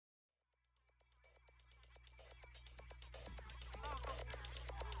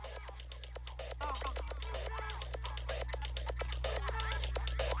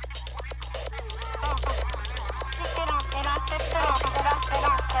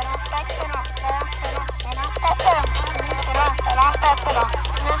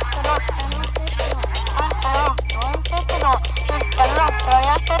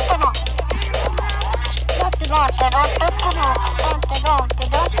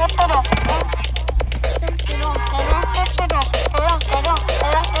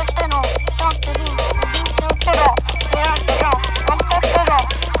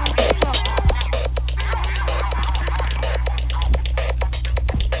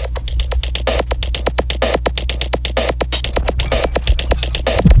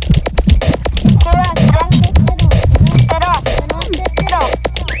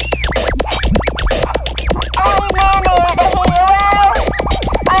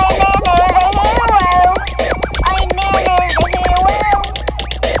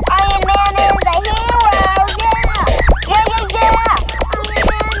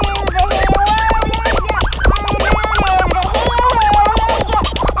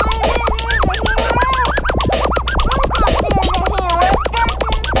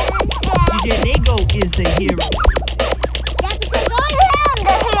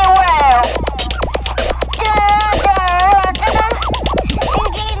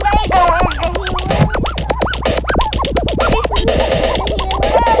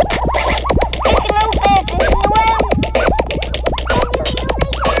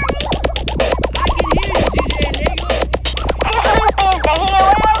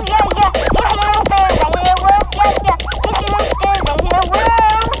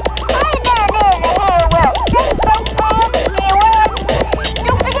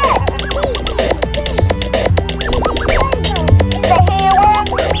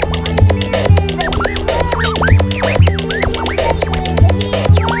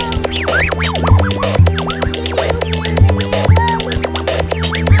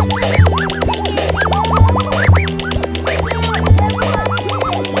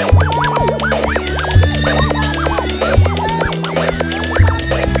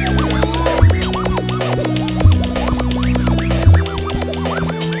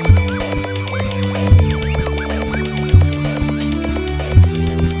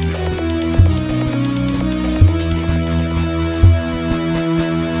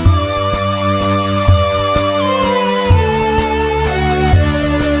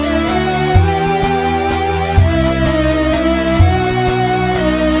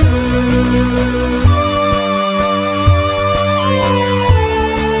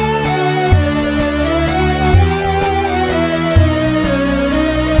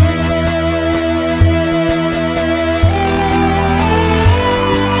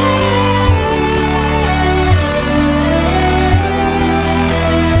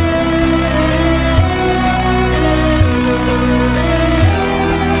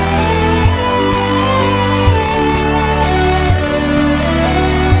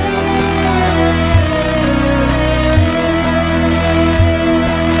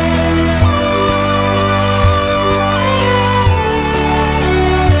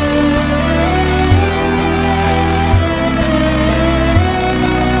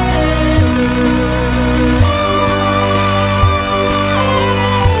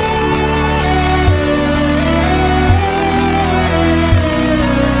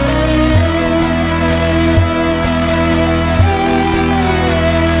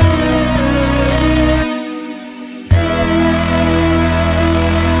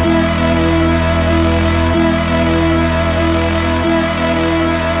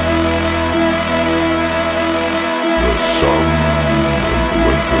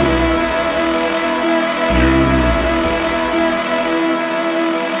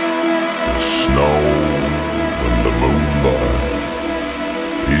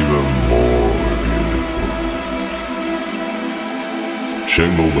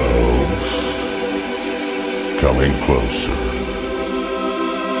Jingle bells coming closer.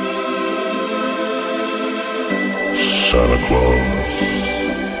 Santa Claus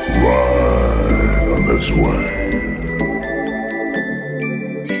right on his way.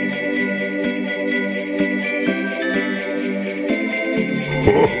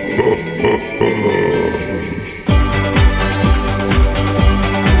 Ho, ho, ho, ho.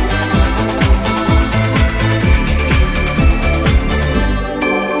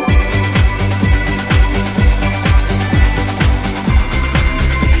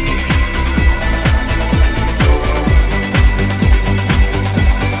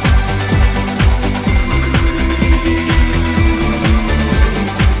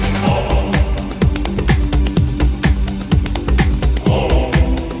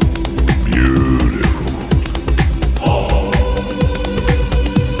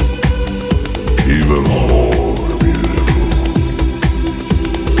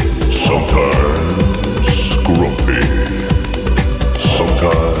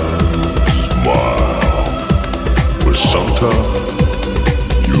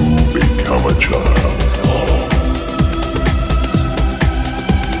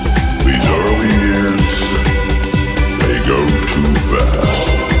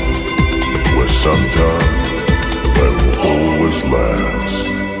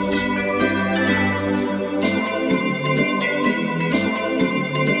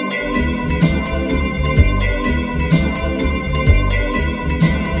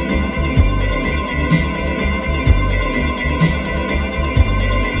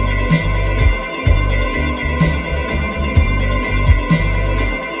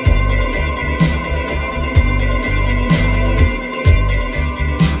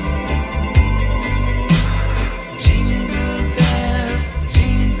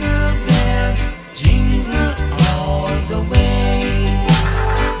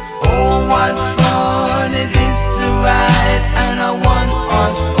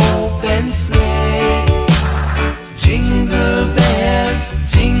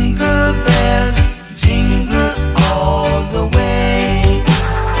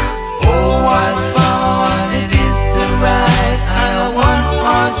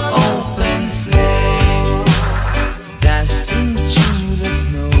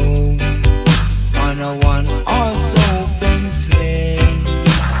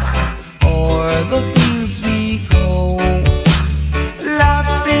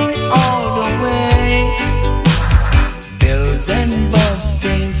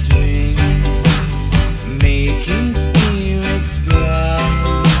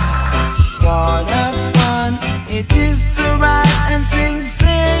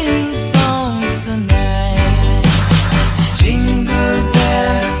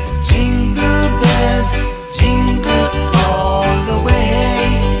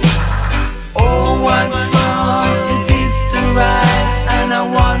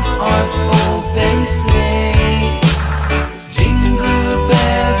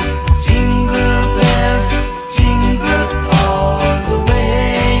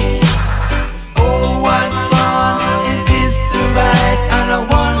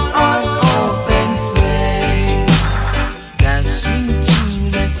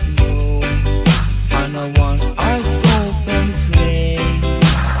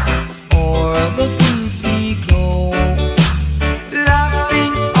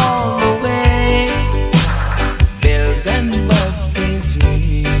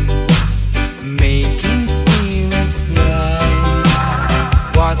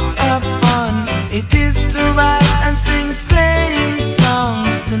 have fun. It is to ride and sing sleighing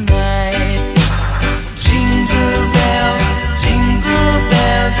songs tonight. Jingle bells,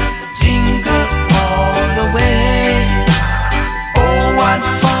 jingle all the way. Oh, what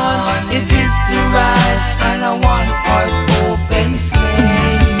fun it is to ride on a one-horse open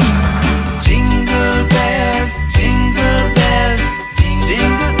sleigh. Jingle bells, jingle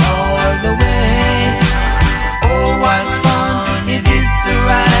all the way. Oh, what fun it is to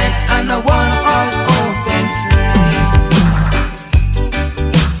ride on a one-horse open sleigh.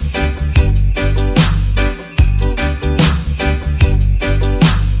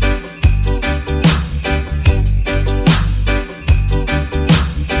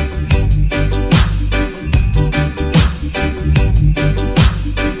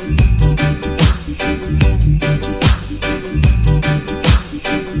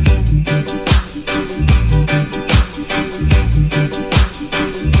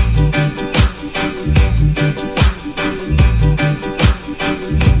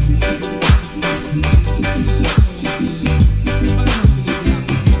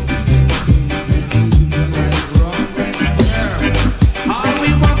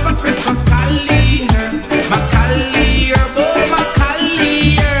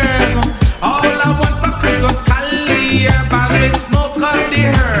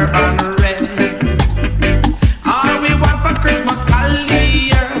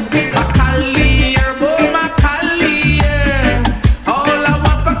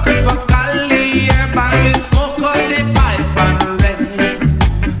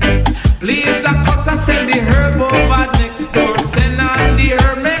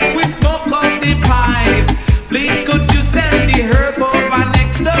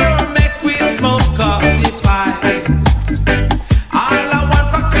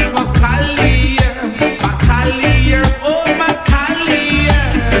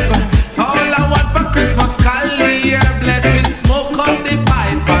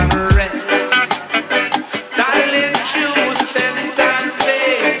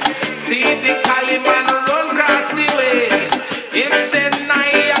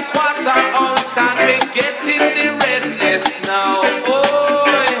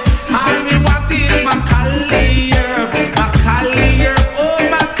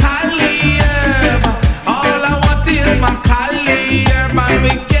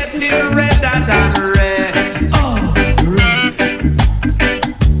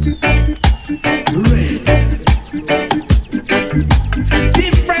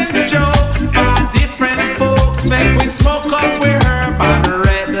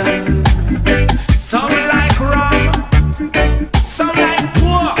 Some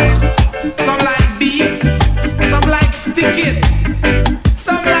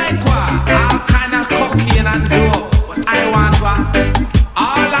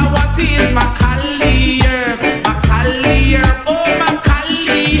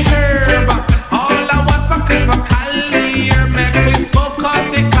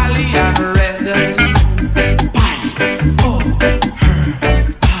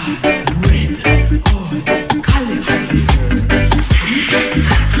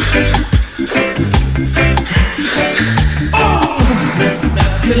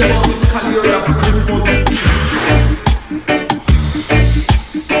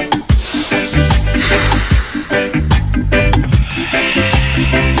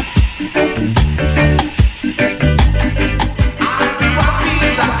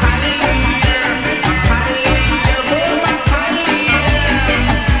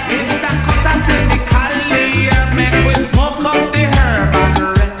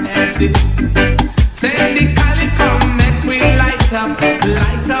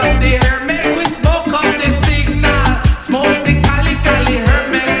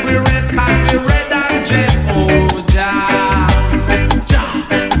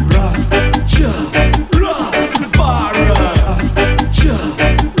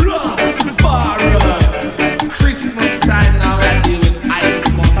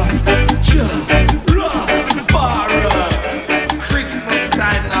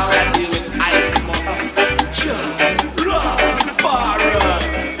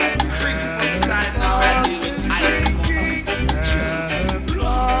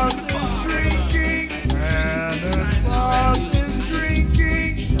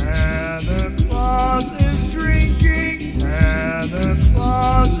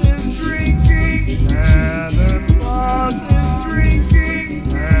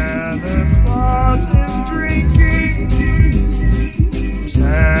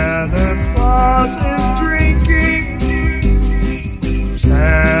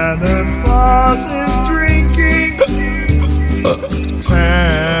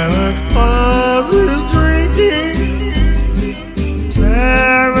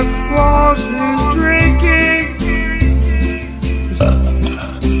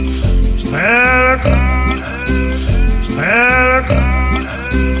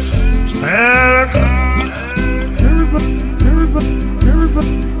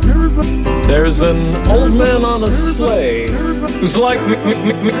There's an old man on a sleigh who's like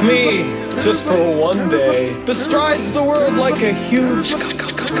me, just for one day, bestrides the world like a huge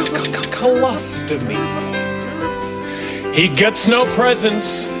colostomy. He gets no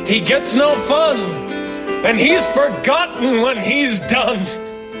presents, he gets no fun, and he's forgotten when he's done.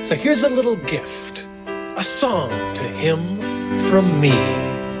 So here's a little gift, a song to him from me.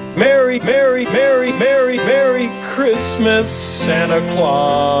 Merry, Merry, Merry, Merry, Merry Christmas, Santa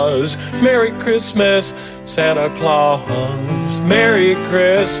Claus. Merry Christmas, Santa Claus. Merry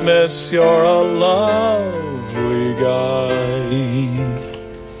Christmas, you're a lovely guy.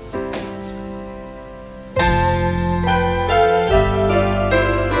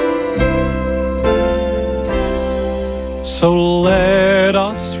 So let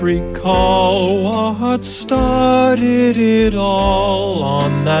us recall what started it all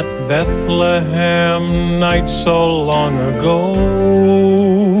on that Bethlehem night so long ago,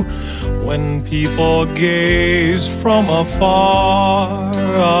 when people gazed from afar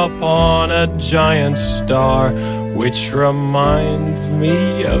upon a giant star, which reminds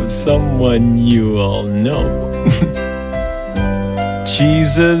me of someone you all know.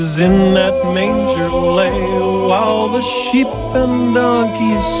 Jesus in that manger lay, while the sheep and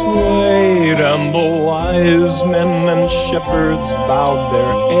donkeys swayed, and the wise men and shepherds bowed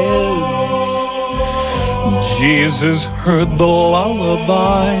their heads. Jesus heard the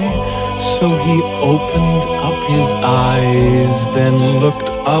lullaby, so he opened up his eyes, then looked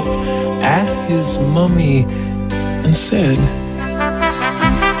up at his mummy and said,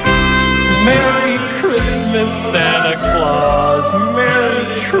 Merry Christmas, Santa Claus. Merry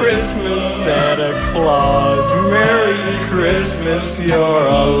Christmas, Santa Claus. Merry Christmas, you're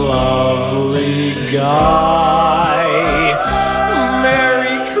a lovely guy.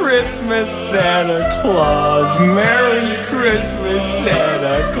 Merry Christmas, Santa Claus. Merry Christmas,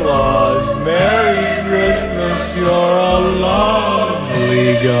 Santa Claus. Merry Christmas, you're a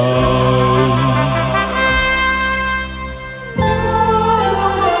lovely guy.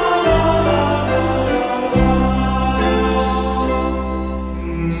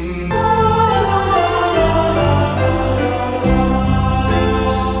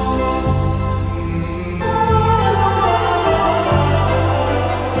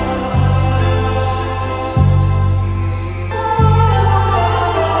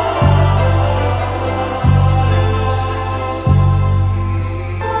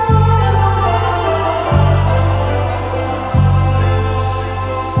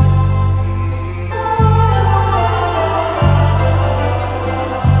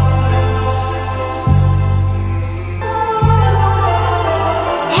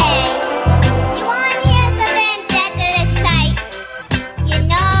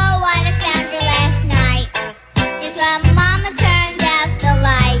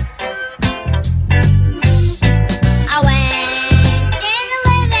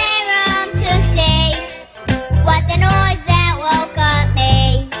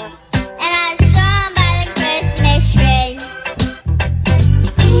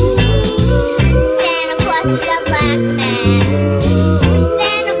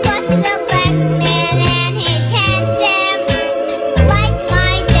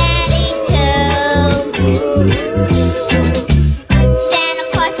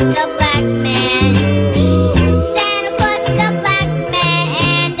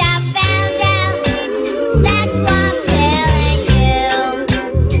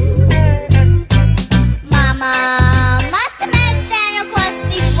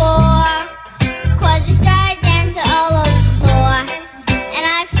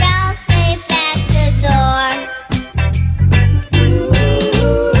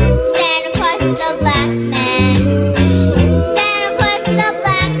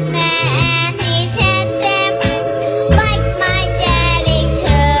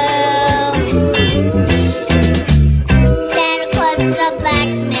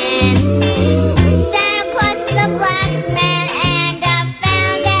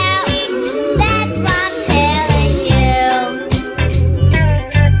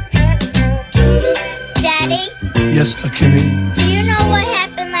 Yes, Akimi. Do you know what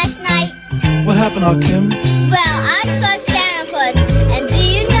happened last night? What happened, Akim? Well, I saw Santa Claus, and do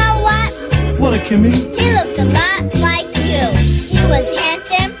you know what? What, Akimi? He looked a lot like you. He was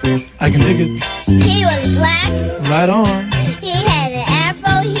handsome. I can dig it. He was black. Right on. He had an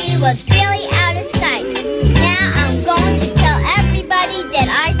afro. He was really out of sight. Now I'm going to tell everybody that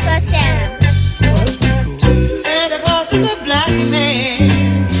I saw Santa. Santa Claus is a black man.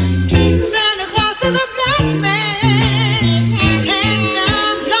 Santa Claus is a black man. He's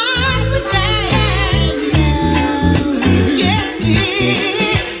handsome, dark with tan. Yes, he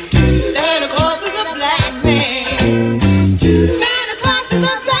is. Santa Claus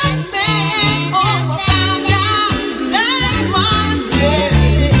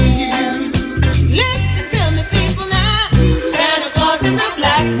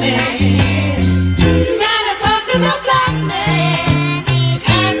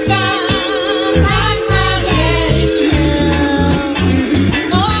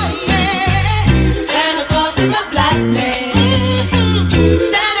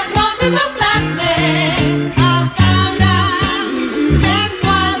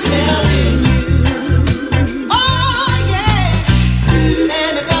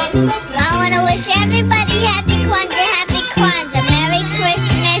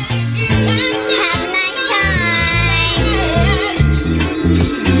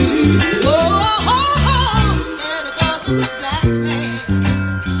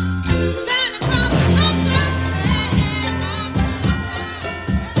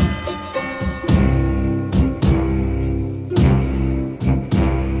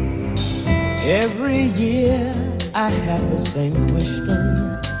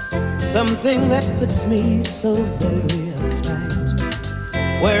something that puts me so very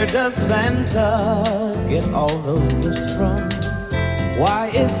uptight. Where does Santa get all those gifts from?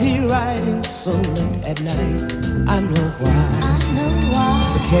 Why is he riding so late at night? I know why.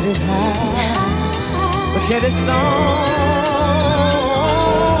 The kid is high. The kid is stoned.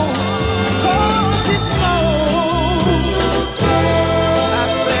 'Cause he smokes.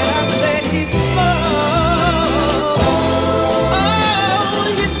 I said he smokes. Oh,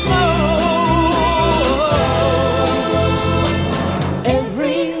 he smokes.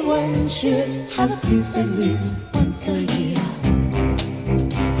 Everyone should have a piece at least once a year.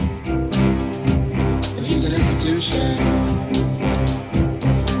 He's an institution.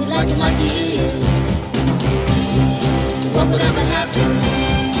 We like him like he is. What would ever happen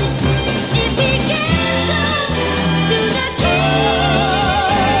if he gets up to the king?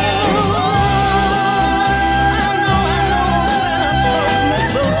 I know, Santa smokes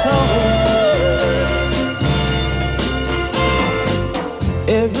mistletoe.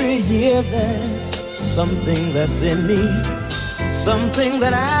 Every year there's something that's in me, something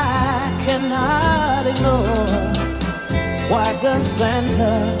that I cannot ignore. Why does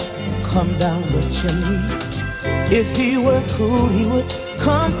Santa come down the chimney? If he were cool, he would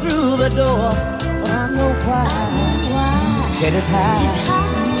come through the door. But I know why. Head is high.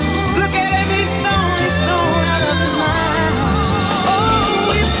 Look at him, he's stoned out of his mind. Oh,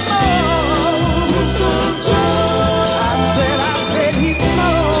 he's smoked. I said he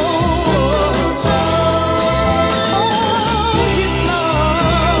smoked. Oh, he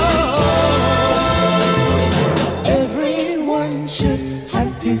smoked. Everyone should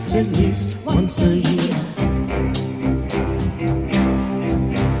have peace at least once a year.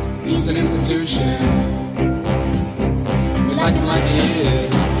 He's an institution. We like him like he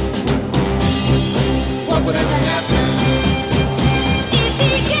is. What would ever happen if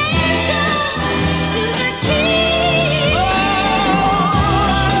he gets up to the king? Oh,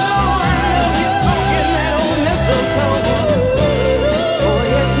 I know he's smoking that old mistletoe. Oh,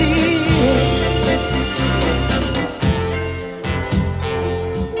 yes, he is.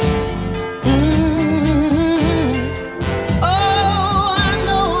 Oh, I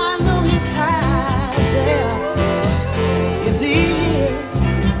know he's high there. Yes, he is.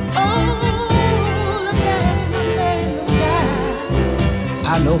 Oh, look at him up there in the sky.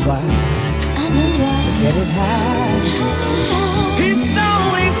 I know why. The kid is high. He's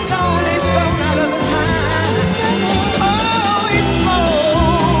stoned out of his mind. Oh, he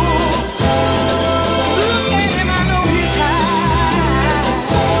smokes. Look at him, I know he's high.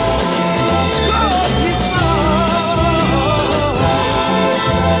 'Cause he smokes.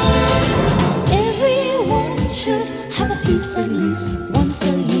 Everyone should have a piece at least once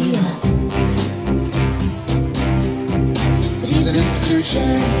a year. But he's an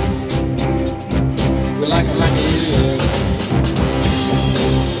institution. We like him like he is.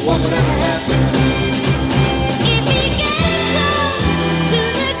 What would ever happen if he gets up to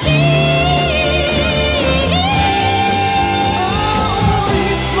the king? Oh, he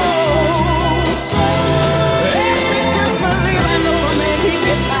smokes. Every Christmas Eve, I know a man, he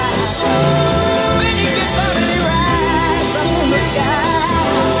gets high. Then he gets up and he rides up in the sky,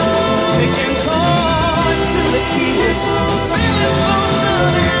 taking toys to the keys. Feeling so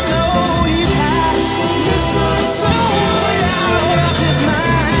good, and I know he's high. So out of his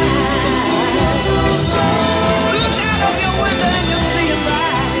mind.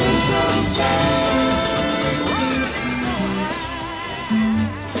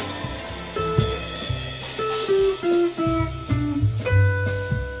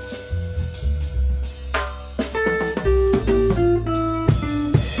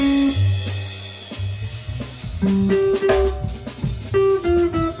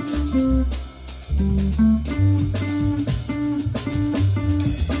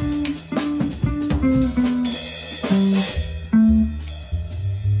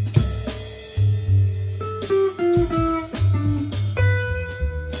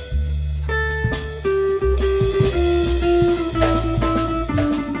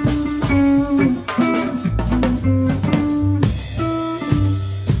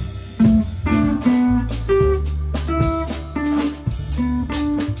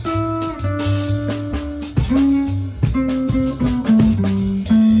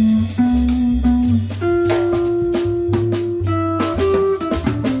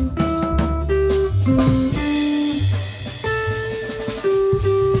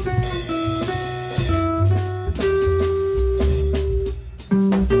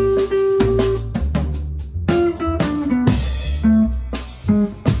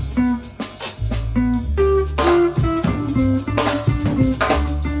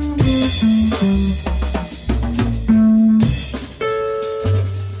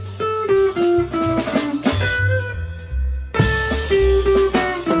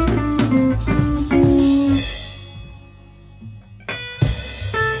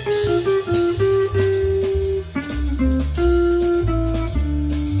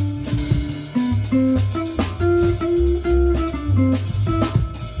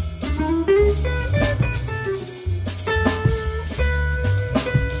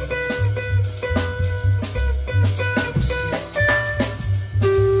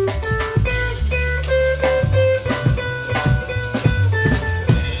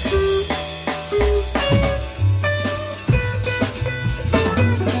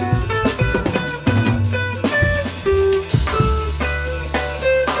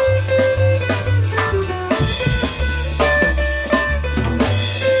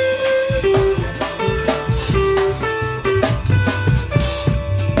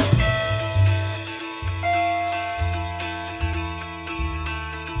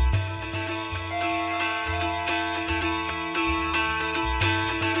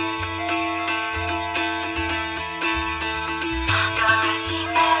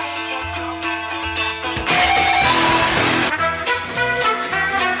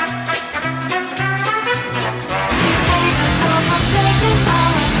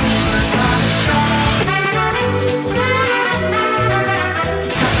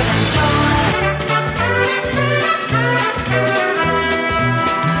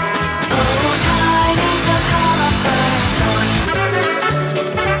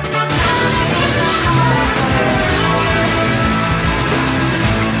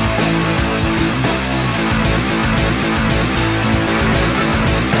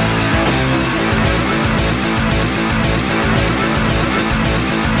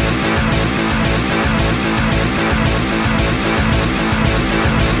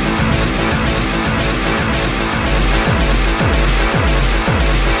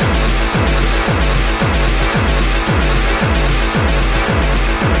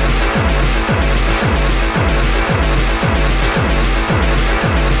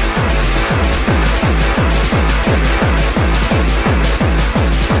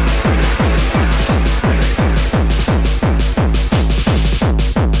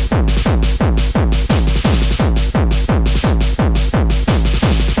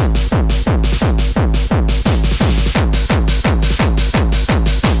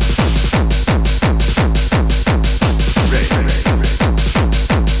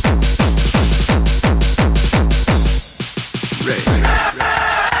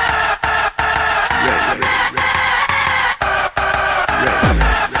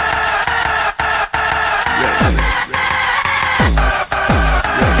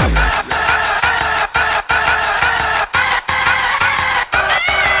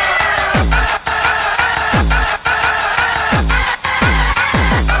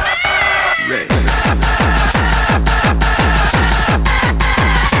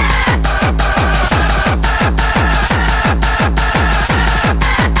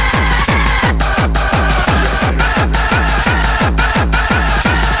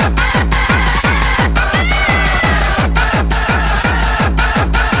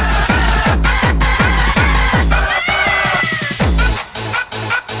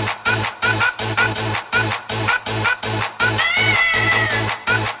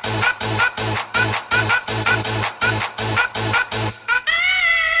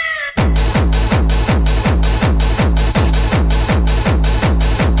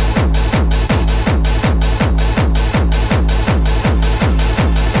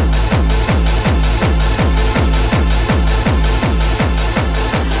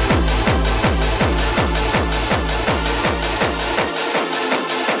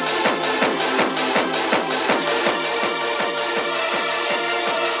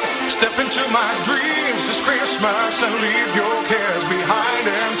 Christmas and leave your cares behind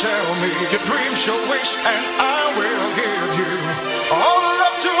and tell me your dreams, your wish, and I will give you all the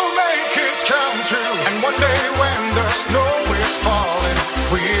love to make it come true. And one day when the snow is falling,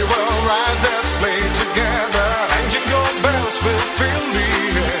 we will ride that sleigh together, and jingle bells will fill the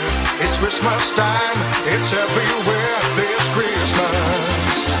air. It's Christmas time, it's everywhere this Christmas.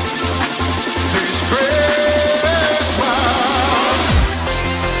 This Christmas.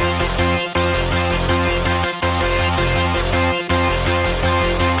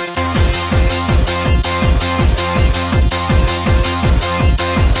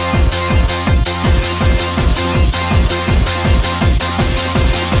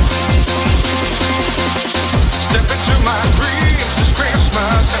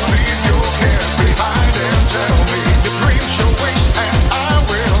 Your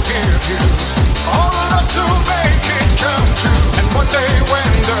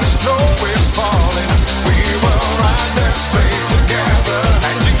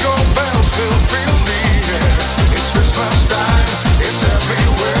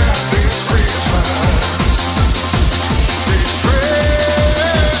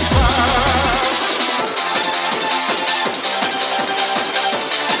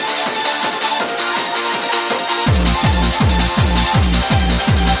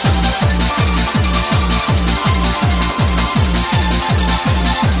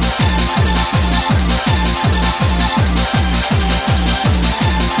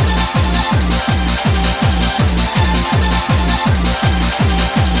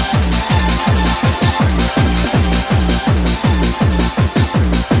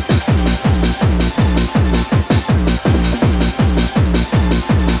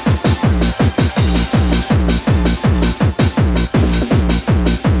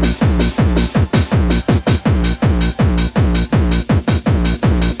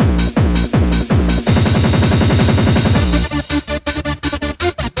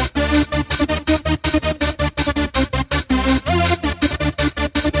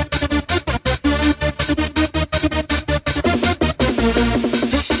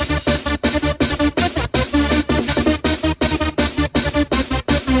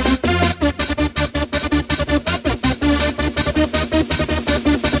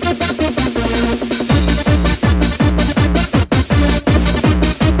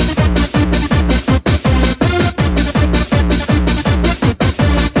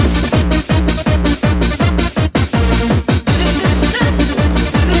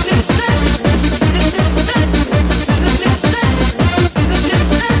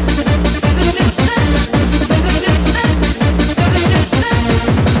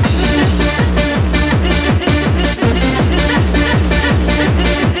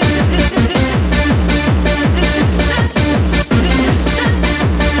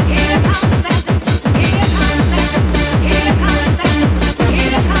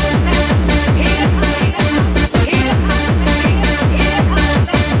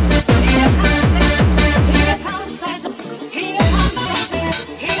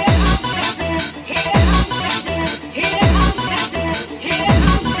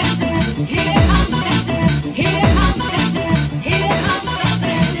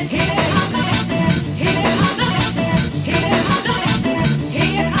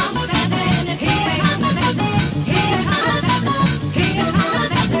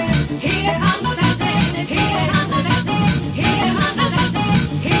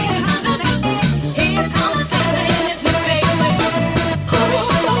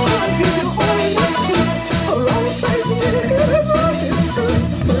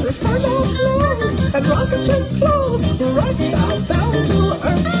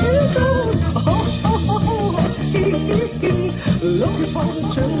Look at all the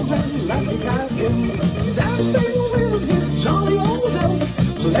children laughing at him, dancing with his jolly old elves,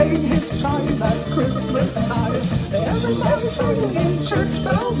 playing his chimes at Christmas times. Everybody singing, church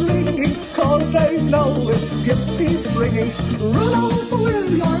bells ringing, 'cause they know it's gifts he's bringing. Rudolph with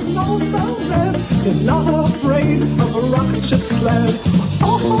your nose so red is not afraid of a rocket ship sled.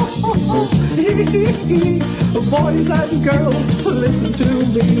 Oh, ho, ho, ho, hee, hee, hee. Boys and girls, listen to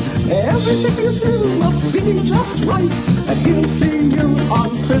me. Everything you do must be just right, and he'll see you on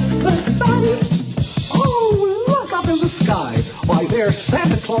Christmas night. Oh, look up in the sky. Why, there's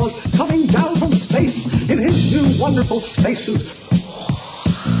Santa Claus coming down from space in his new wonderful spacesuit.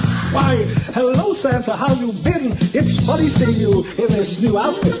 Why, hello Santa, how you been? It's funny seeing you in this new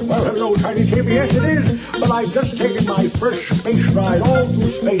outfit. Well, hello tiny Tim, yes it is. But I've just taken my first space ride all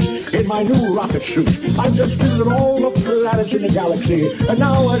through space in my new rocket suit. I've just visited all the planets in the galaxy. And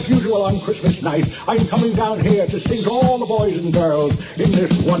now, as usual on Christmas night, I'm coming down here to sing to all the boys and girls in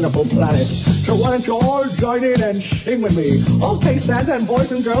this wonderful planet. So why don't you all join in and sing with me? Okay, Santa and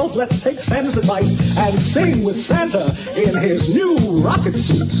boys and girls, let's take Santa's advice and sing with Santa in his new rocket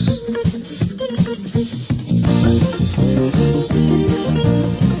suit.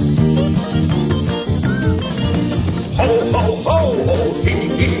 Ho, ho, ho, ho, hee,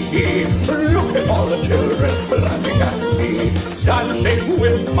 hee, hee. Look at all the children laughing at me. Dancing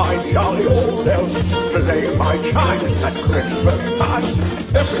with my jolly old elves, playing my chimes at Christmas time.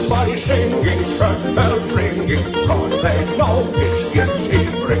 Everybody singing, church bells ringing, 'cause they know it's gifts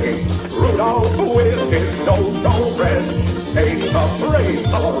he's bringing. Rudolph with his nose so red ain't afraid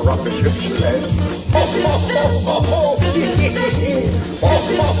of a rocket ship sled. Ho, ho, ho, ho, ho, hee, hee, hee. Ho,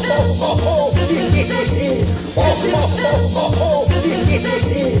 ho, ho, ho, ho, hee, hee, hee. Ho, ho, ho, ho, ho, hee, hee,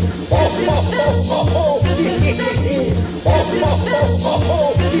 hee. Ho, ho, ho, ho, ho, hee, hee, hee. Ho, ho, ho, ho, ho,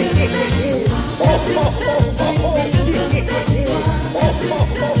 hee, hee, hee. Ho, ho, ho, ho, ho, hee, hee, hee. Ho, ho,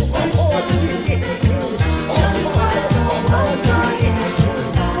 ho, ho, ho, hee, hee, hee. Just like the ones I used to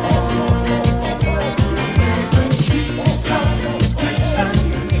love, where the treetops glisten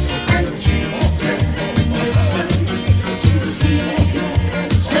and children listen to the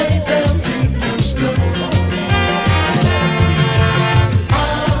sleigh bells in the snow.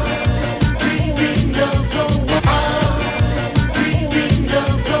 I'm dreaming of the world. I'm dreaming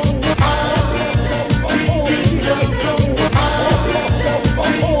of the world. I'm dreaming of the world.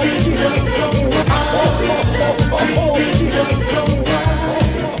 I'm dreaming of the world.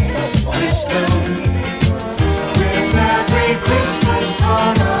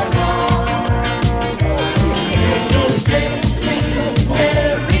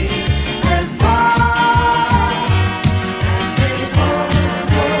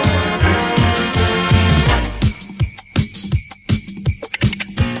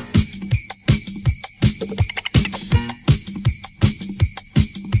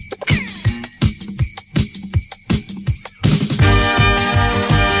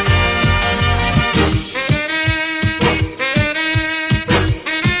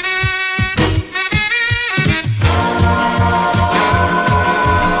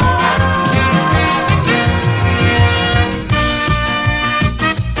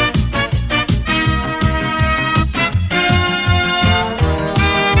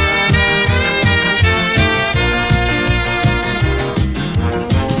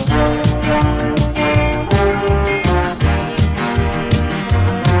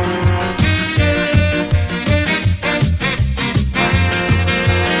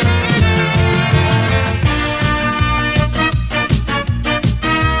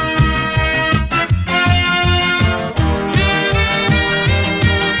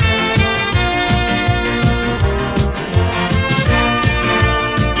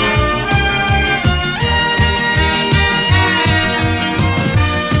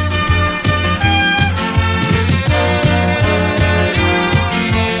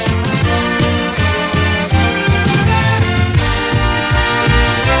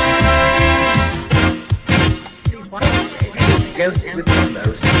 ghost with the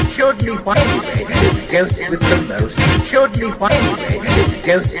most chortly whitey red. This ghost with the most chortly whitey red. This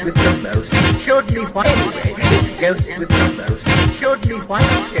ghost with the most chortly whitey red. This ghost with the most chortly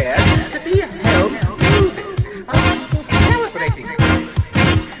whitey hair. To be held movies of people celebrating Christmas.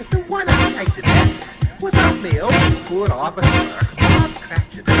 The one I liked the best was of the old poor office clerk Bob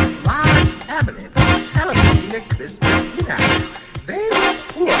Cratchit and his large family celebrating a Christmas dinner. They were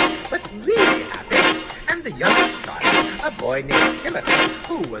poor, but really happy. And the youngest child, a boy named Timothy,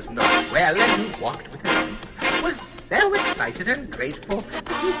 who was not well and who walked with a limp, was so excited and grateful that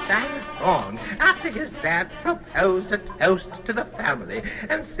he sang a song after his dad proposed a toast to the family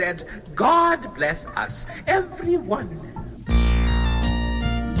and said, "God bless us, everyone."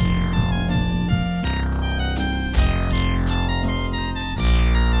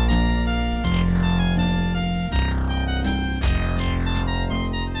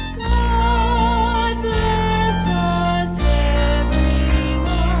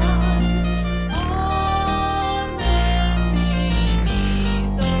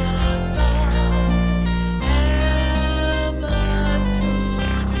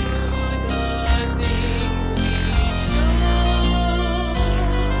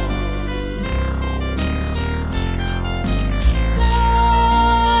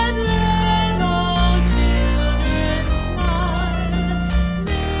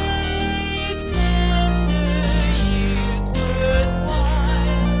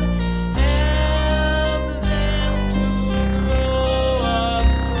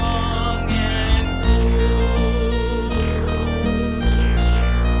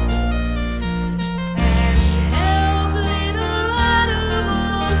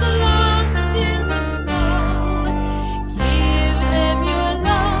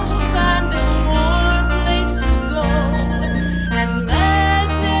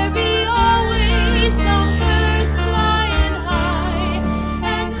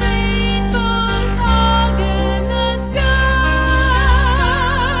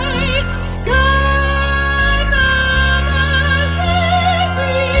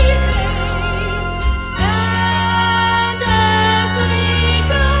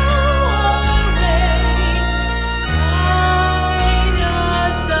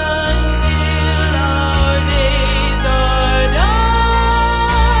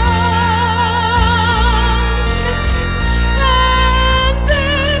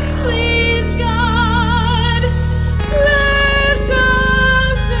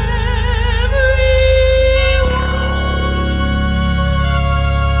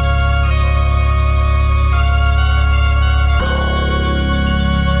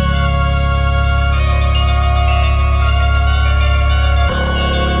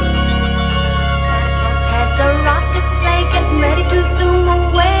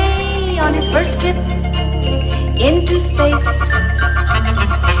 first trip into space.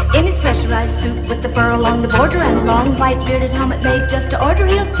 In his pressurized suit with the fur along the border and a long white bearded helmet made just to order,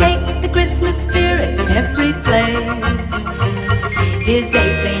 he'll take the Christmas spirit every place. His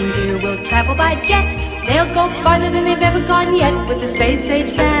 8 reindeer will travel by jet. They'll go farther than they've ever gone yet with the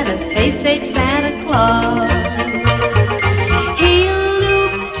space-age Santa Claus. He'll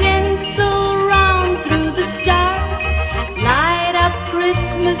loop tinsel round through the stars, light up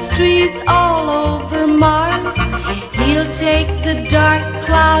Christmas trees all over Mars. He'll take the dark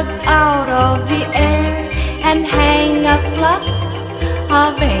clouds out of the air and hang up fluffs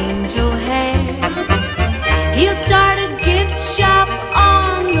of angel hair. He'll start a gift shop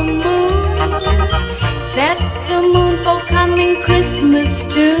on the moon, set the moon for coming Christmas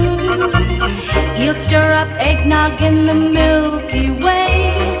tunes. He'll stir up eggnog in the Milky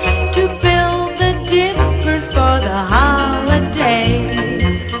Way to fill the dippers for the holiday.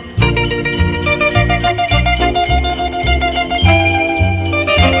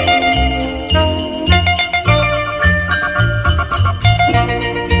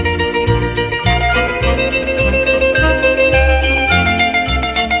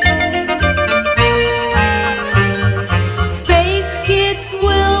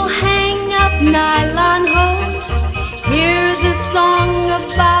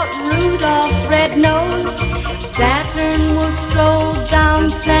 Saturn will stroll down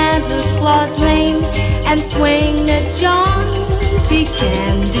Santa Claus Lane and swing a jaunty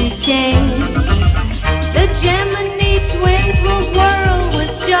candy cane. The Gemini twins will whirl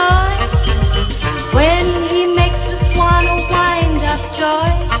with joy when he makes the swan a wind-up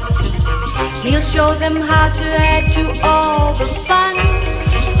joy. He'll show them how to add to all the fun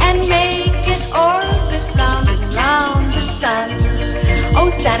and make it orbit round and round the sun. Oh,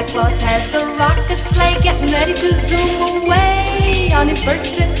 Santa Claus has a rocket sleigh getting ready to zoom away on his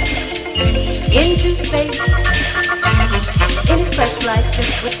first trip into space. In his pressurized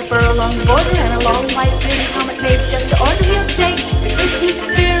suit with the fur along the border and a long white bearded helmet made just to order, he'll take the Christmas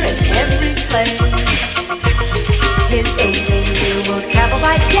spirit every place. His 8 reindeer will travel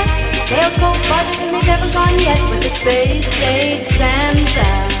by jet. They'll go farther than they've ever gone yet with the space-age Santa.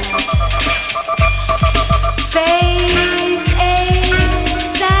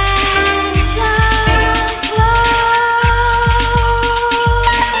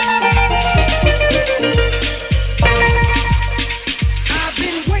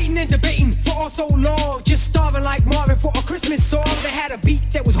 Christmas song that had a beat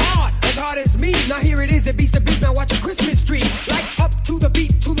that was hard as me. Now here it is, it beats the beast. Now watch a Christmas tree, like up to the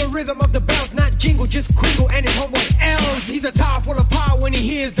beat, to the rhythm of the bells. Not jingle, just Kringle and his homeboy elves. He's a tower full of power when he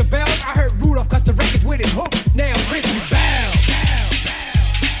hears the bells. I heard Rudolph cuss the records with his hook. Now Christmas bell.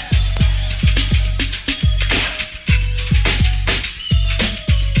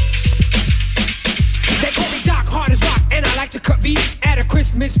 They call me Doc, hard as rock, and I like to cut beats at a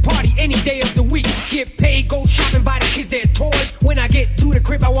Christmas party any day of the week. Get paid, go shopping, buy the kids their toys. When I get to the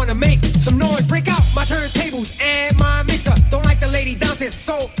crib, I wanna make some noise. Break out my turntables and my mixer. Don't like the lady downstairs,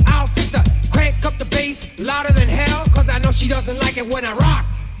 so I'll fix her. Crank up the bass louder than hell, cause I know she doesn't like it when I rock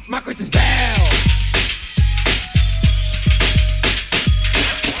my Christmas bell.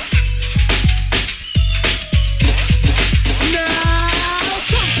 Now,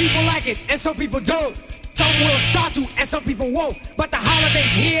 some people like it and some people don't. Some will start to and some people won't. But the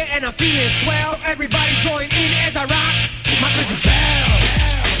holiday's here and I'm feeling swell. Everybody join in as I rock my Christmas bell.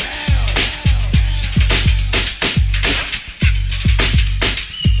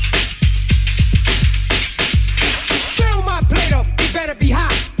 Fill my plate up, it better be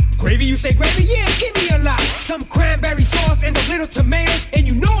hot. Gravy, you say gravy? Yeah, give me a lot. Some cranberry sauce and the little tomatoes, and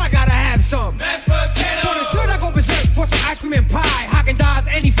you know I gotta have some mashed potatoes. For dessert I go berserk for some ice cream and pie. Haack-and-Dazs,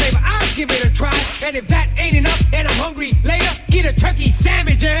 any flavor, I'll give it a try. And if that ain't enough and I'm hungry later, get a turkey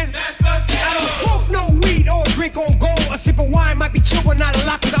sandwich and mashed potatoes. I don't smoke no weed or drink on gold. A sip of wine might be chill, but not a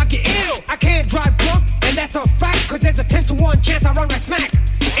lot, cause I'll get ill. I can't drive drunk, and that's a fact, cause there's a 10 to 1 chance I run right smack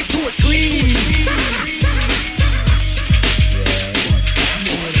into a tree.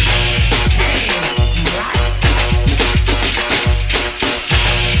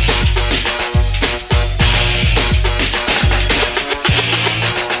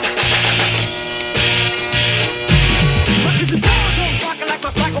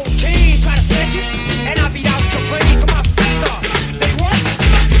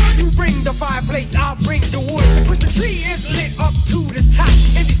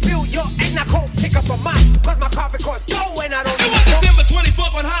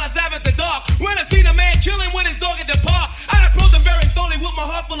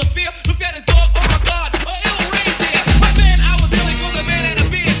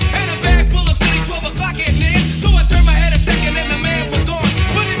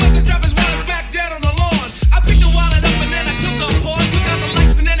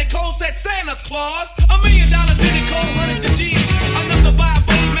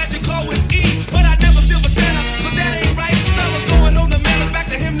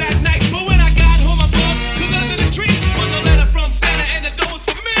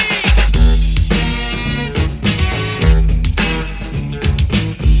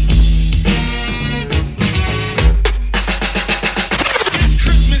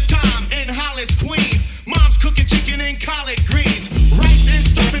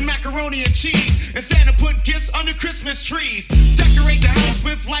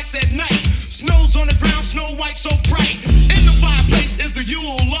 lights at night. Snow's on the ground, snow white so bright. In the fireplace is the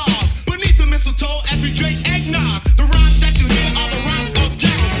Yule log. Beneath the mistletoe as we drink eggnog. The rhymes that you hear are the rhymes of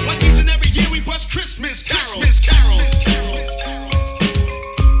carols. Like each and every year we bust Christmas carols. Christmas carols.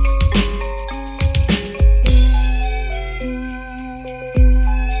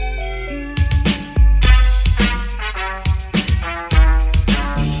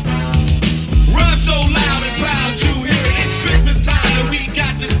 Run so loud and proud you hear it. It's Christmas time and we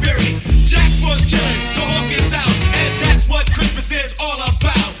got the spirit.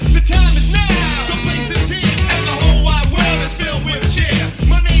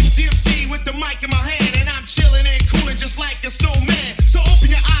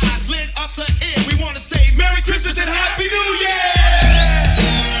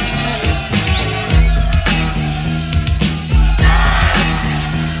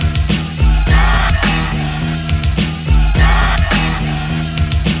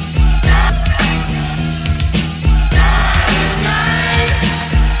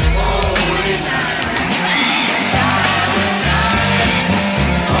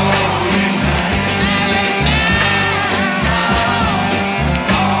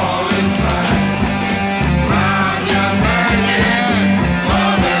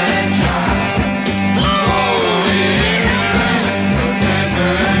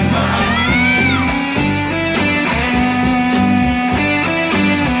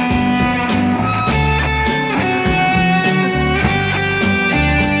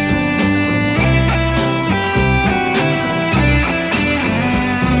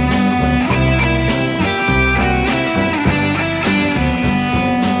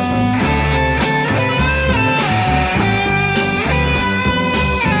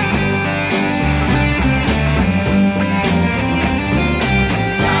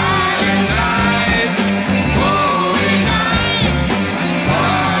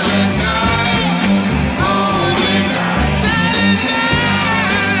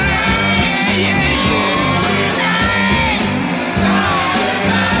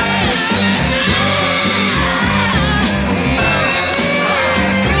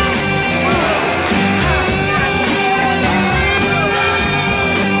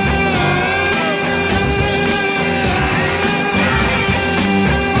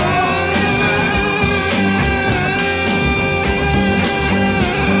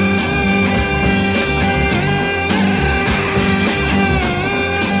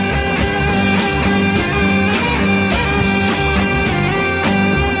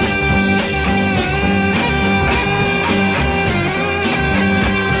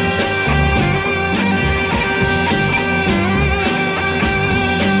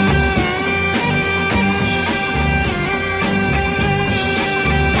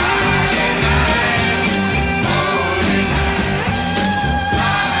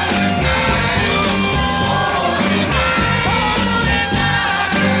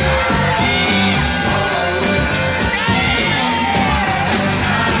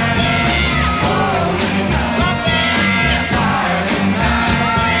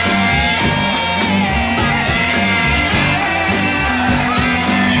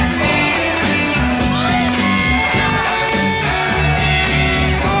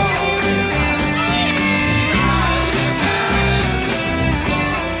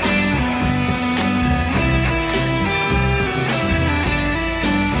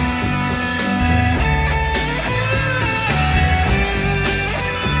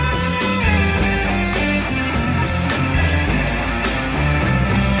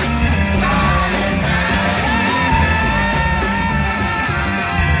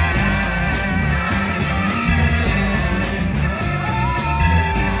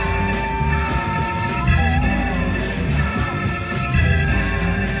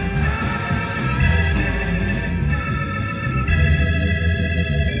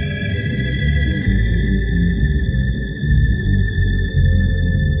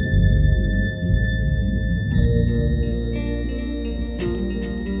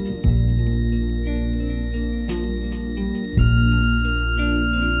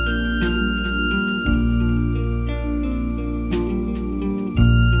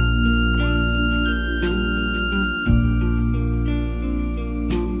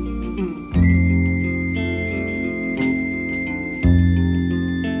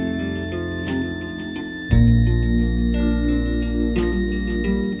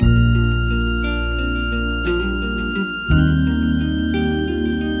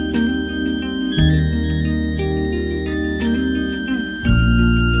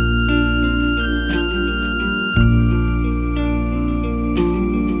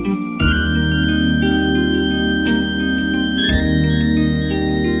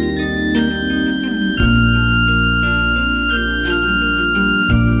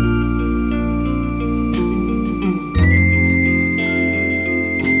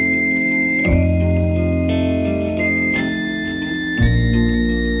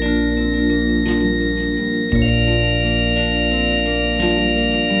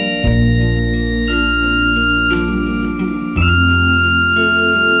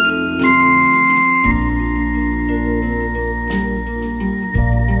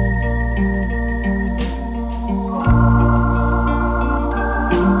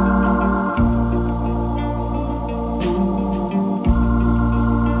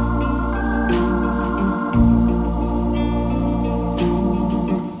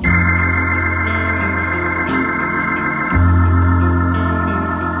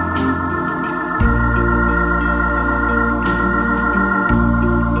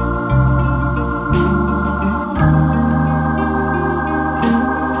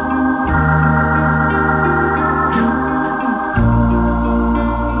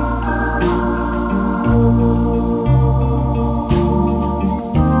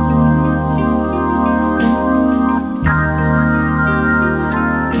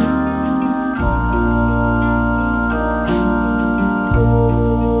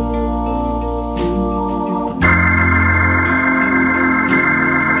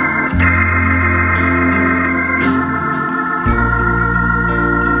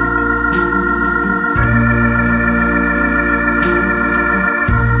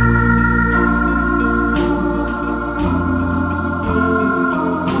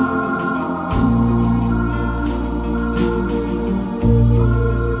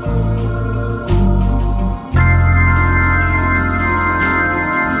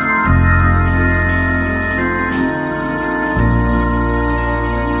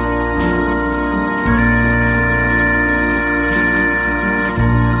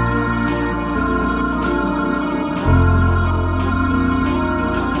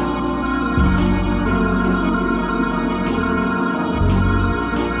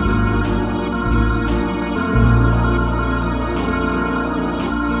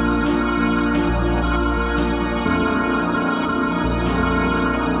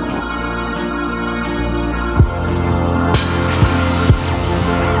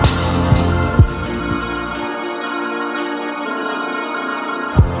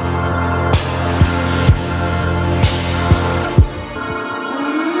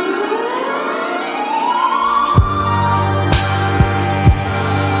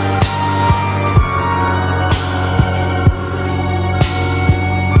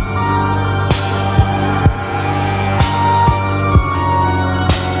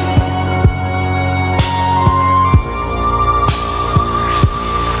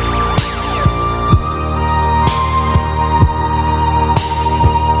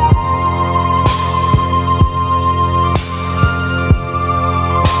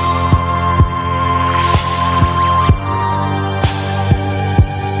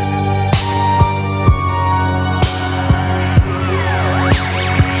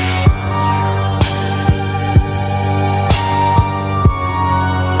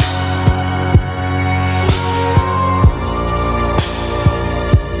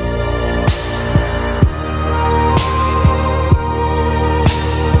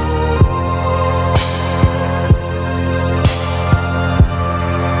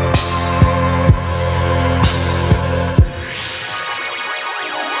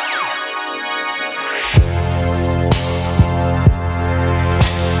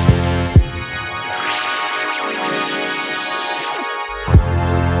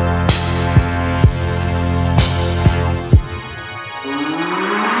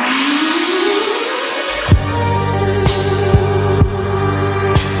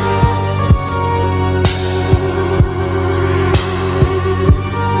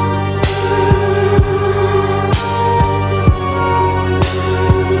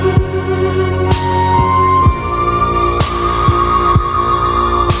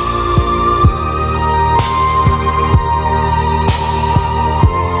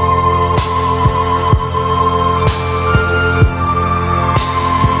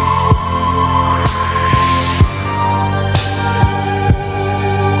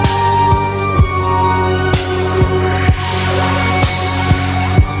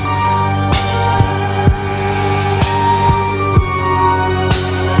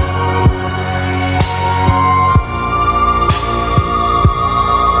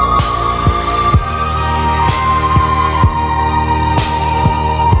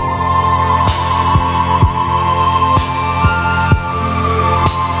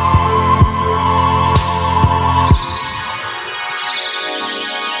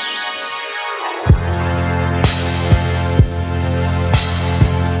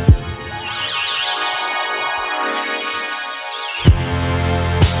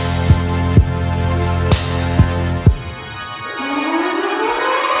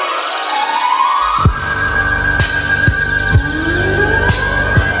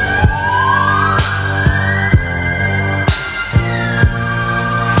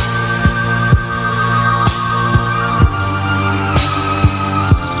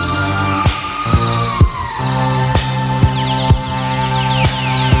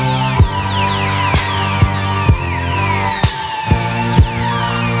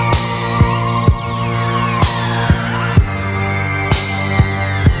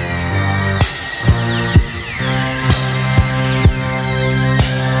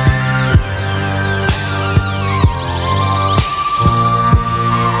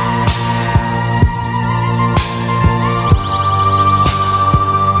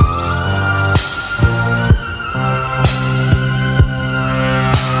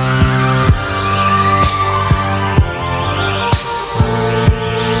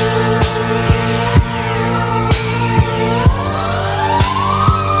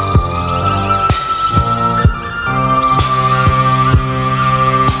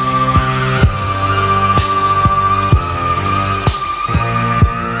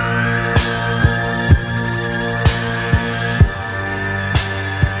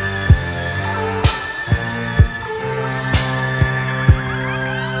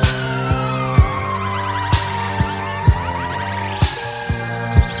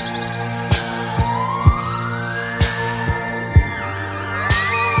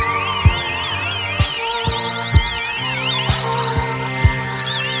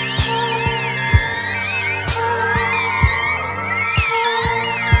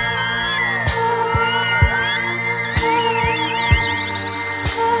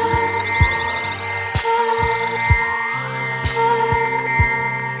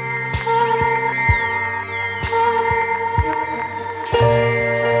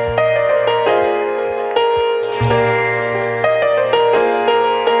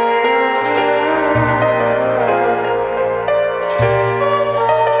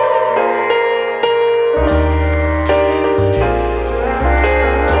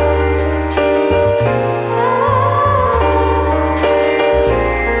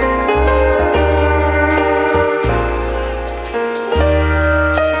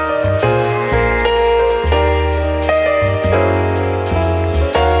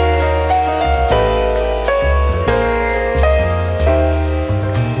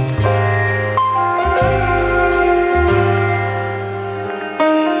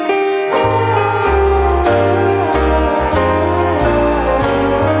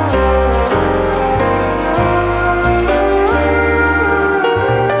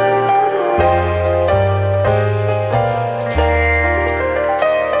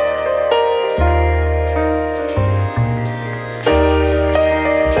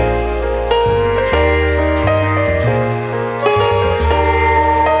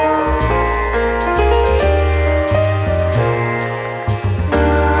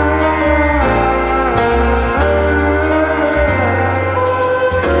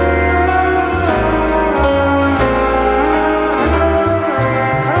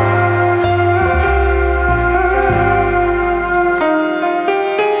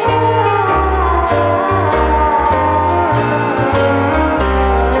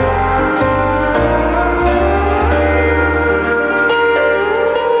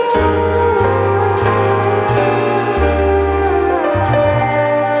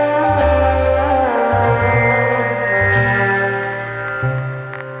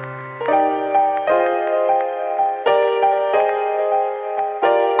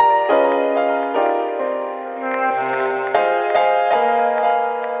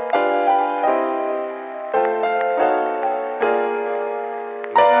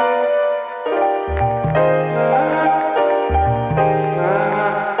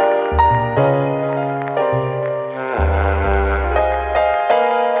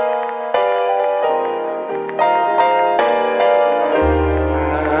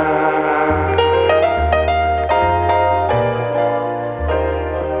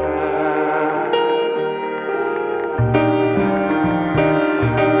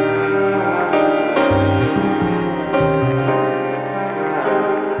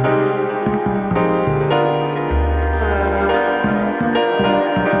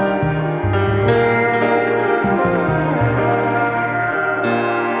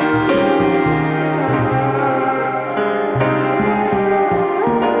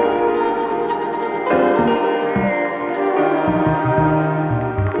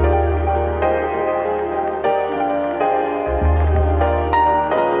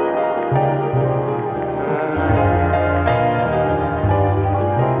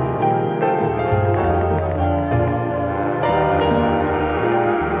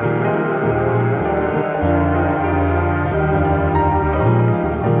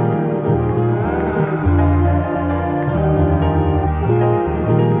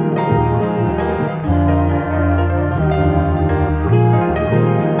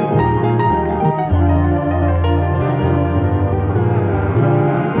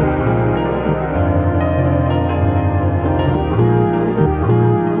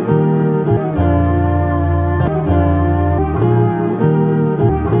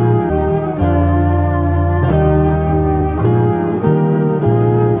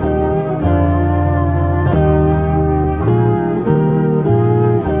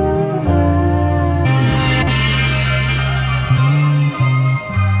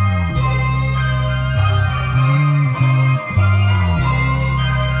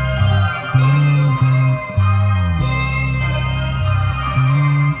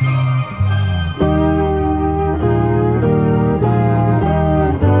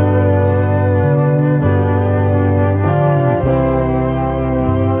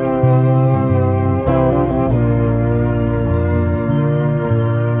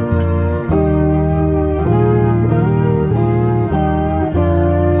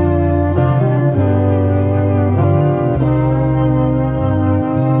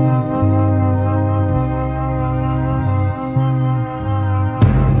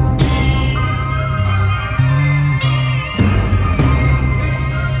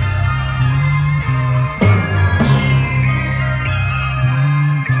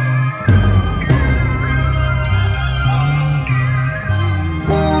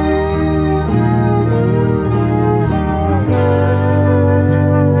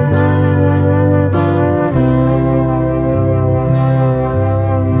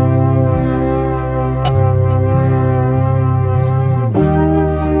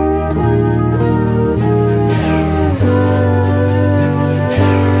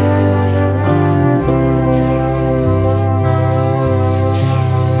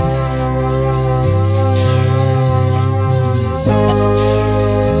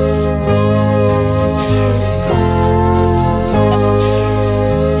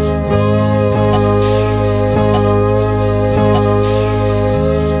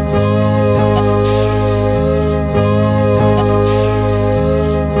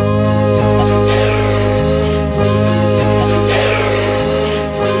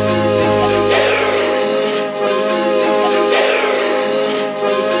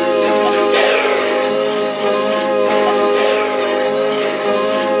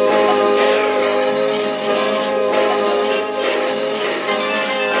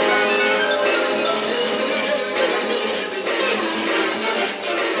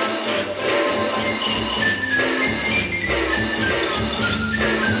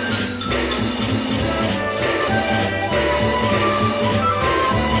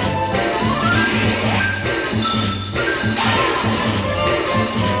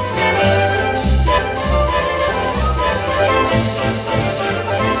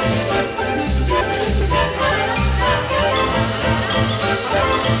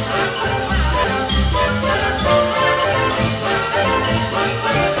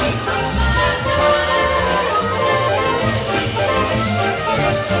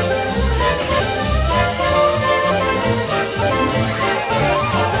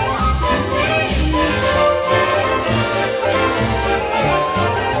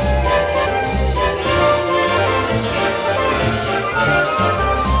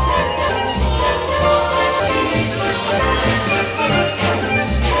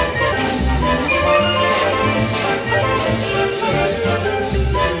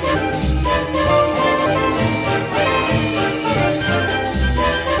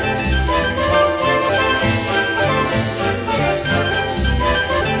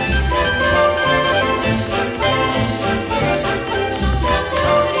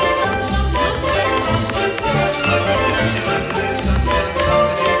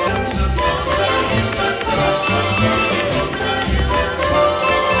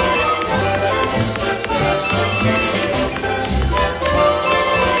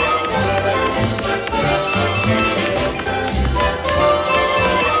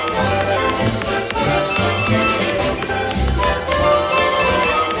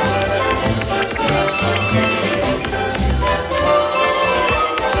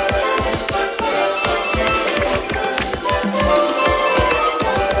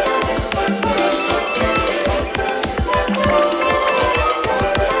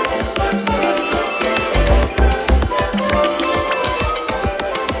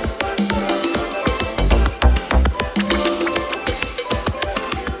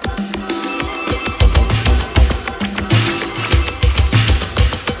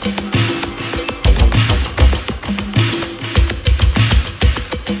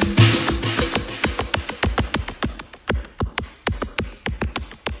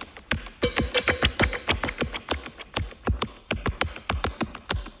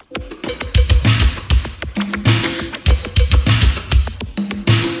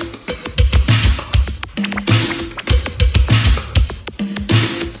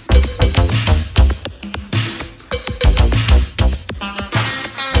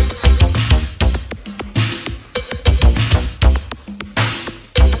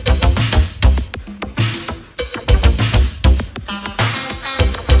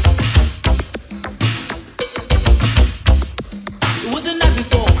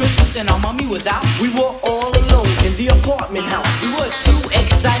 before Christmas and our mommy was out. We were all alone in the apartment house. We were too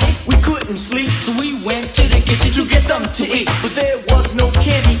excited, we couldn't sleep, so we went to the kitchen to get something to eat. But there was no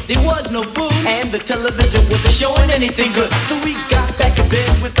candy, there was no food, and the television wasn't showing anything good. So we got back in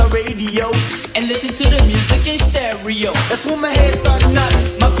bed with our radio and listened to the music in stereo. That's when my head started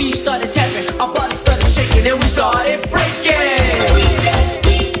nodding, my feet started tapping, our body started shaking, and we started breaking.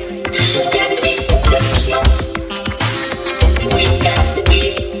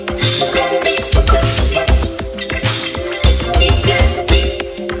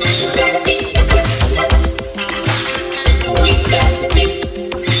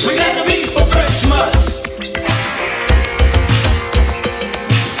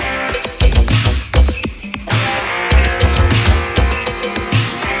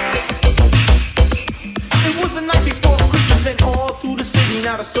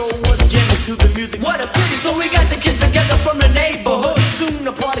 Now the soul was jamming to the music. What a pity, so we got the kids together from the neighborhood. Soon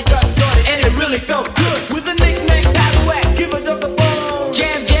the party got started, and it really felt good. With a knick-knack, paddle-whack, give a duck a bone.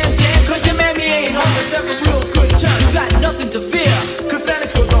 Jam, jam, jam, cause your mammy ain't home. Let's have a real good time. You got nothing to fear, cause Santa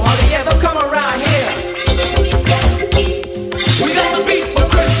Claus will hardly ever come around here. We got the beat for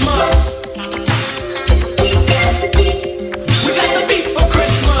Christmas. We got the beat for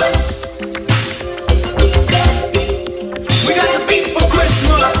Christmas. We got the beat for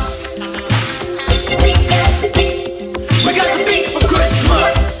Christmas. We got the beat for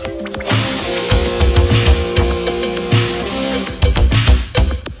Christmas.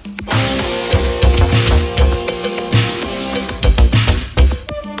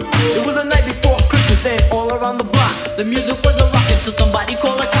 It was a night before Christmas and all around the block the music was a rockin', so somebody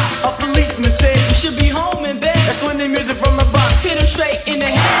called a cop. A policeman said you should be home in bed. That's when the music from the box hit him straight in the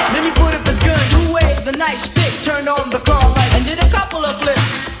head. Then he put up his gun, threw away the nightstick, turned on the car light, and did a couple of flips.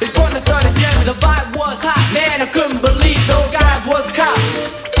 His partner started jamming. The vibe was hot. Man, I couldn't believe those guys was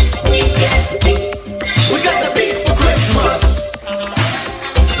cops. We got the beat for Christmas.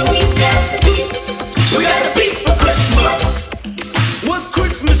 We got the beat for Christmas. Was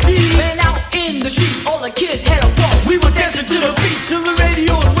Christmas Eve? Man, out in the streets, all the kids had a ball. We were dancing to the beat till the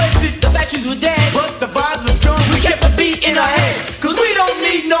radio was wasted. The batteries were dead, but the vibe was strong. We kept the beat in our heads, cause we don't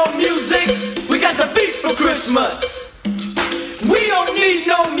need no music. We got the beat for Christmas. We don't need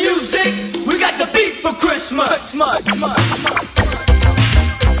no music. We got the beat for Christmas. We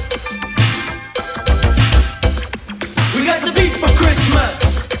got the beat for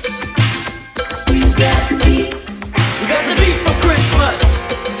Christmas. We got the beat. We got the beat for Christmas.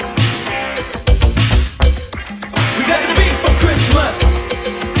 We got the beat for Christmas.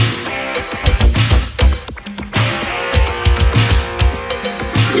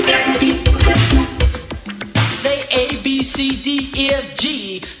 We got the beat for Christmas. Say A, B, C, D, E, F,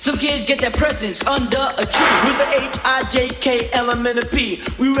 G. Some kids get their presents under a tree. With the H-I-J-K-L and a P.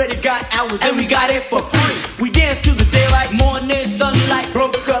 We already got ours and we got it for free. We danced to the daylight, morning sunlight,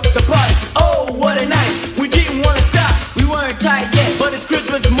 broke up the party. Oh, what a night. We didn't want to stop. We weren't tired yet, but it's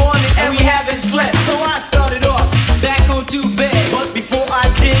Christmas morning and we haven't slept. So I started off back home to bed. But before I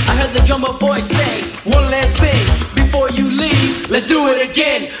did, I heard the drummer boy say, one last thing before you leave, let's do it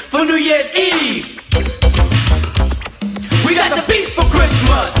again for New Year's Eve. We got the beat for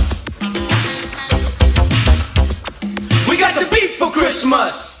Christmas. We got the beat for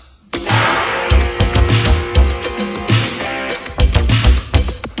Christmas.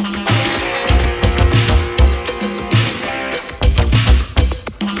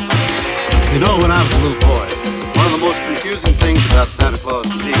 You know, when I was a little boy, one of the most confusing things about Santa Claus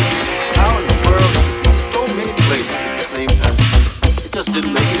to me is how in the world he could be so many places at the same time. It just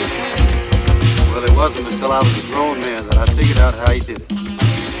didn't make any sense. Well, it wasn't until I was a grown man that I figured out how he did it.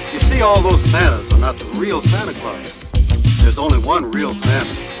 You see, all those Santas are not the real Santa Claus. There's only one real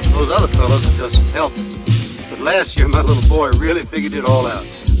Santa. Those other fellows are just helpers. But last year, my little boy really figured it all out.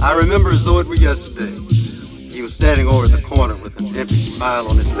 I remember as though it were yesterday. He was standing over in the corner with an empty smile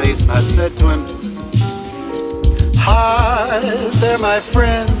on his face, and I said to him, "Hi there, my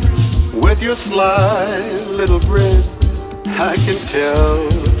friend, with your sly little grin. I can tell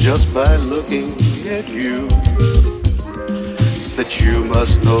just by looking at you that you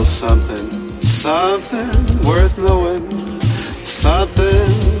must know something, something worth knowing, something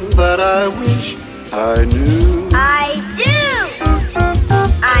that I wish I knew." I do!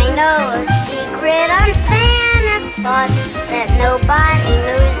 I know a secret on Santa Claus that nobody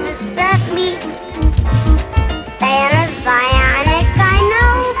knows except me. Santa's bionic, I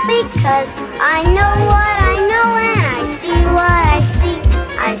know, because I know what I know and I see what I see.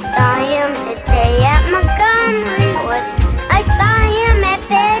 I saw him today at Montgomery Woods. I saw him at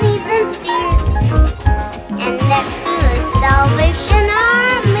Betty's and Sears. And next to the Salvation Army.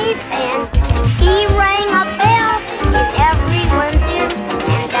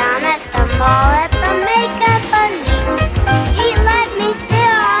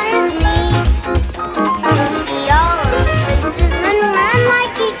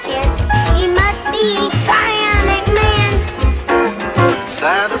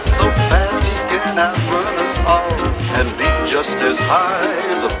 so fast he can outrun us all, and leap just as high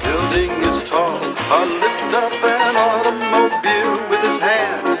as a building is tall, or lift up an automobile with his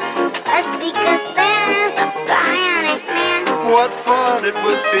hands. That's because Santa's a bionic man. What fun it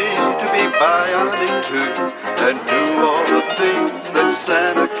would be to be bionic too, and do all the things that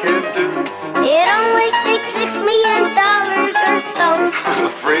Santa can do. It only takes $6 million or so. I'm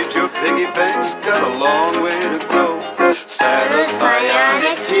afraid your piggy bank's got a long way to go. Santa's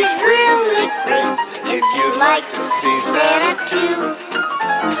bionic, he's really great. If you'd like to see Santa too,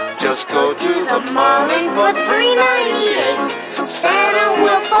 just go to the mall and for $3.98 Santa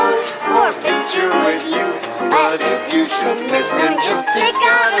will pose for a picture with you. But if you should miss him, just pick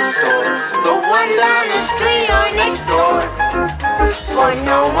out a store, the one down the street or next door. For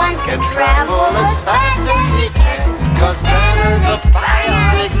no one can travel as fast as he can, 'cause Santa's a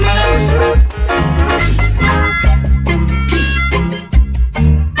bionic man.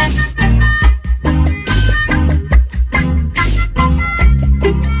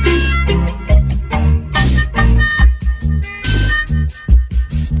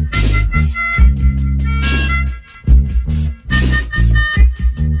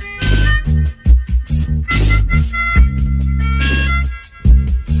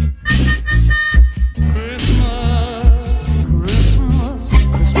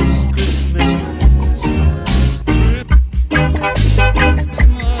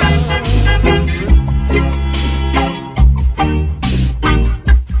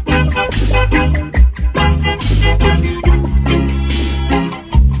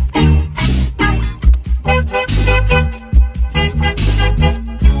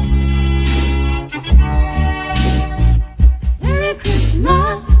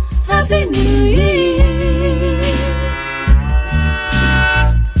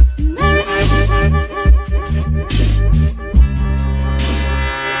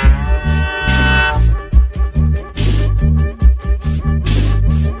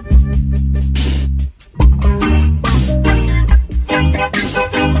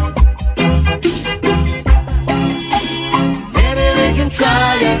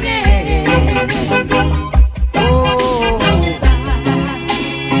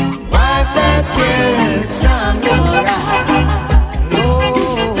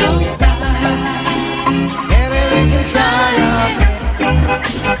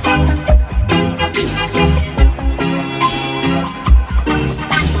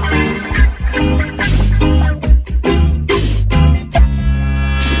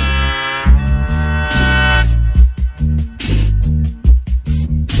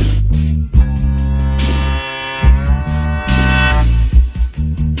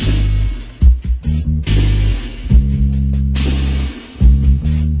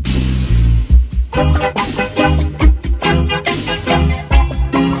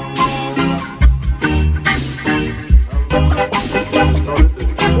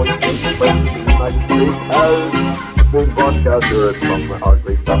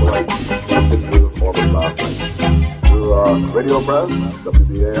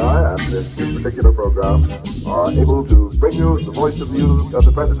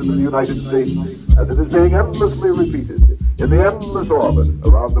 United States, as it is being endlessly repeated in the endless orbit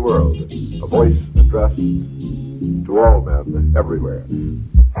around the world, a voice addressed to all men everywhere. This is the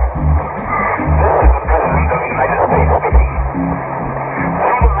President of the United States speaking.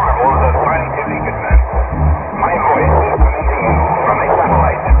 Through the marvel of the scientific advance, my voice is coming to you from a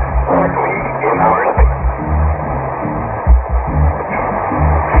satellite circling in outer space.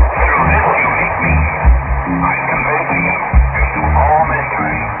 Through this unique means, I convey to you and to all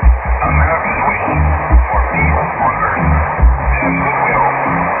mankind America's wish for peace on earth and goodwill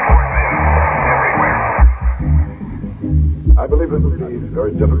toward men everywhere. I believe it would be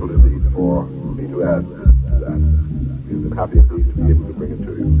very difficult indeed for me to add to that. We've been happy indeed to be able to bring it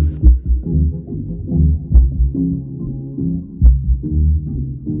to you.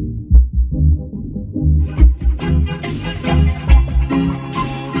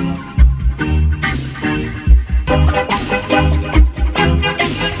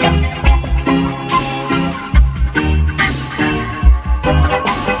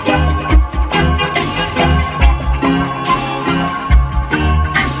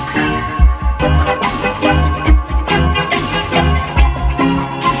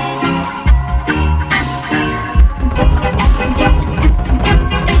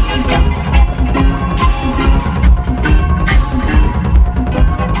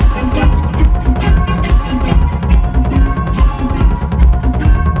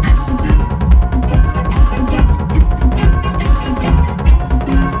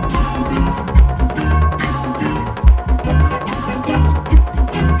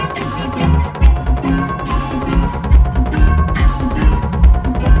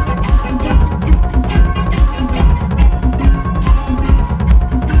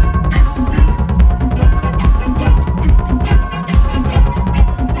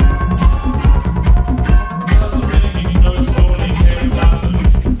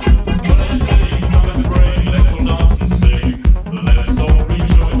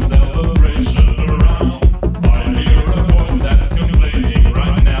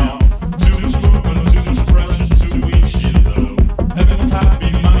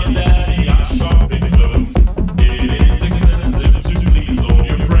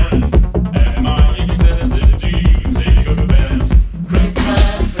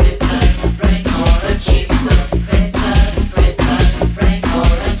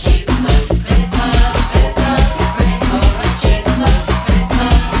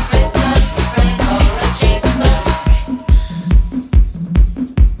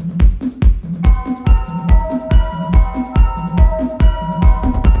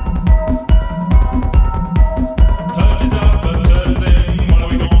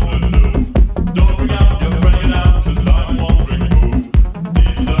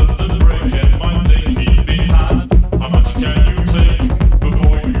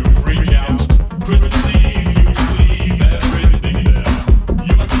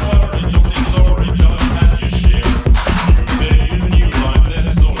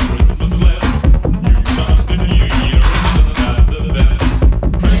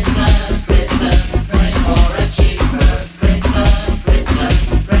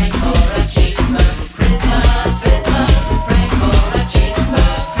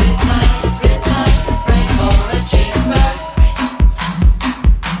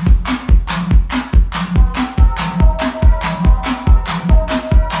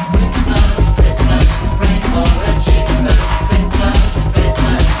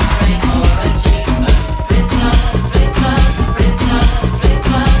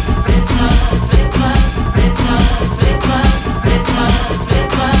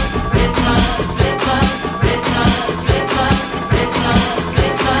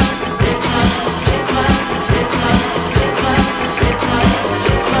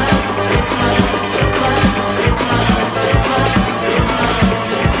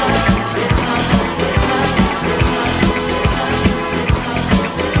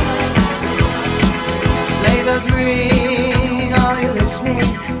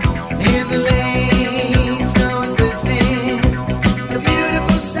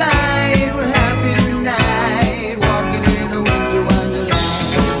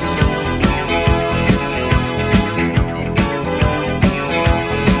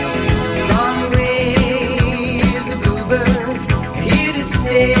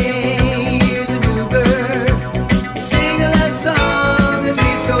 is a bluebird. Sing a love song as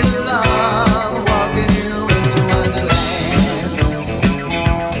we stroll along, walking in a winter wonderland.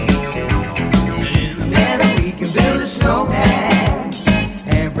 In the meadow we can build a snowman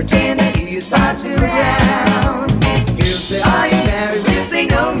and pretend that he is passing around. He'll say, are you married? We'll say,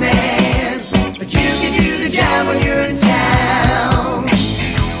 no, man, but you can do the job when you're in town.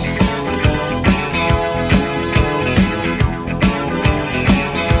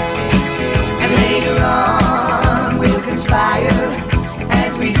 And later on we'll conspire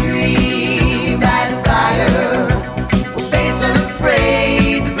as we dream by the fire. We'll face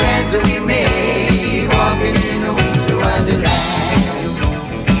unafraid the plans that we made, walking in a winter wonderland.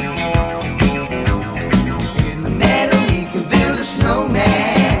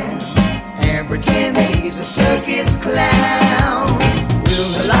 Snowman and pretend that he's a circus clown. We'll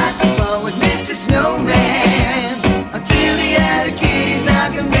have lots of fun with Mr. Snowman until the other kitties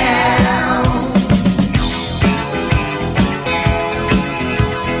knock him down.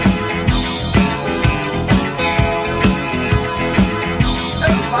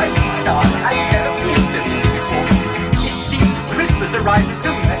 Oh my God, I've never been so busy before. It seems Christmas arrives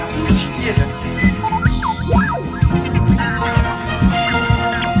sooner each year.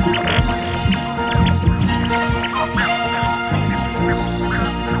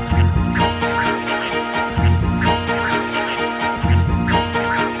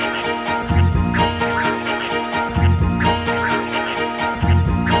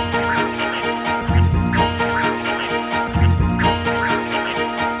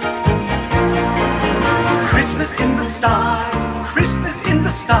 Christmas in the stars, Christmas in the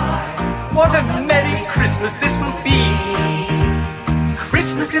stars. What a merry Christmas this will be.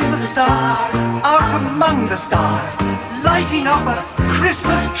 Christmas in the stars, out among the stars, lighting up a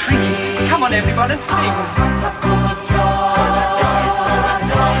Christmas tree. Come on everyone and sing. Hearts are full of joy,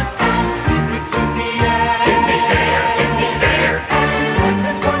 and music's in the air, in the air, in the air. And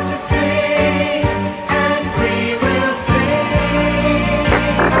voices want to sing, and we will sing.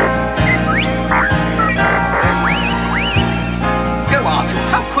 Go on,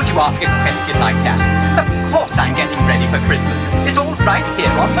 how could you ask a question like that? Of course I'm getting ready for Christmas. It's all right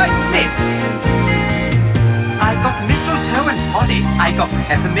here on my list. I've got mistletoe and holly. I got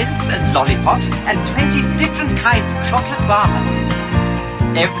peppermints and lollipops and 20 different kinds of chocolate bars.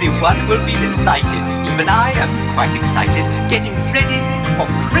 Everyone will be delighted. Even I am quite excited, getting ready for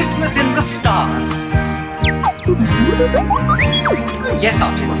Christmas in the stars. Yes,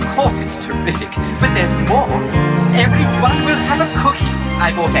 Auntie, of course it's terrific, but there's more. Everyone will have a cookie.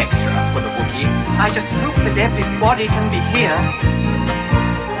 I bought extra for the Wookiee. I just hope that everybody can be here.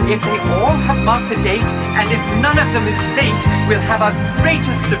 If they all have marked the date, and if none of them is late, we'll have our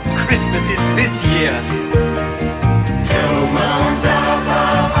greatest of Christmases this year. 2 moons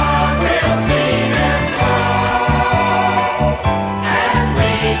above, we'll see them all as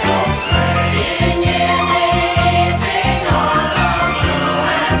we go sleighing in the evening on the blue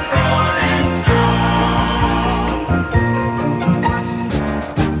and frozen snow.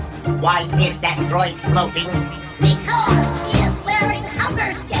 Why is that droid floating? Because he is wearing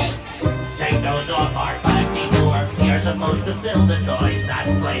hover skates. Take those off our tiny door. You're supposed to build the toys, not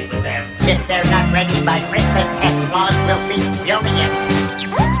play with them. If they're not ready by Christmas, Claus will be furious.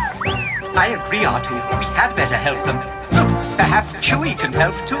 I agree, R2. We had better help them. Oh, perhaps Chewie can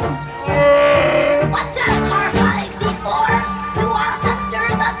help too. Watch out, R5-D4. You are under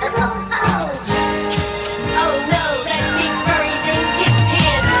the mistletoe. Oh no, that big furry thing kissed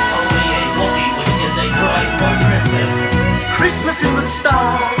him. Only a Wookiee would kiss a droid for Christmas. Christmas in the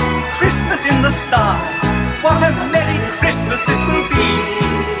stars, Christmas in the stars. What a merry Christmas this will be.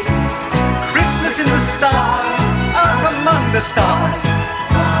 Christmas in the stars, out among the stars.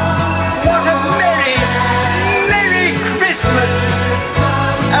 What a merry, merry Christmas.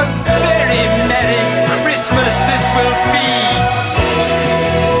 A very merry Christmas this will be.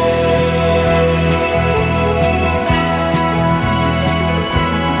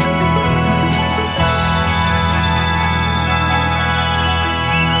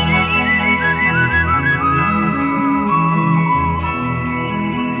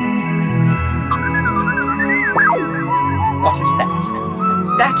 What is that?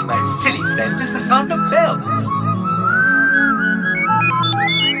 That, my silly friend, is the sound of bells.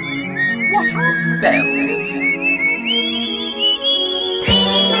 What are bells?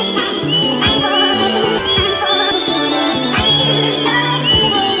 Christmas time, time for taking, time for receiving, time to rejoice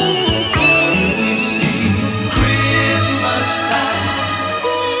in the day. We sing Christmas time.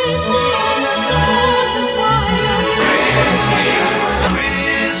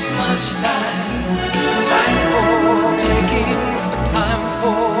 Christmas time. Time for taking, time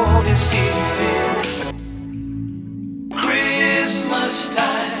for deceiving. Christmas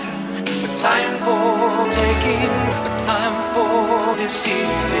time, a time for taking, a time for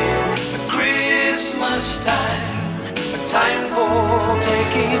deceiving. Christmas time, a time for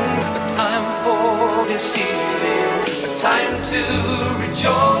taking, a time for deceiving. A time to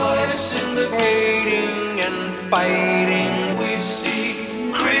rejoice in the hating and fighting we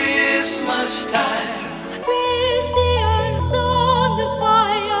see. Christmas time. Christians on the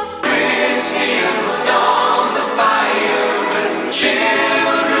fire. Christians on the fire and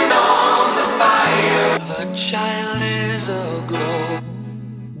children on the fire. The child is aglow.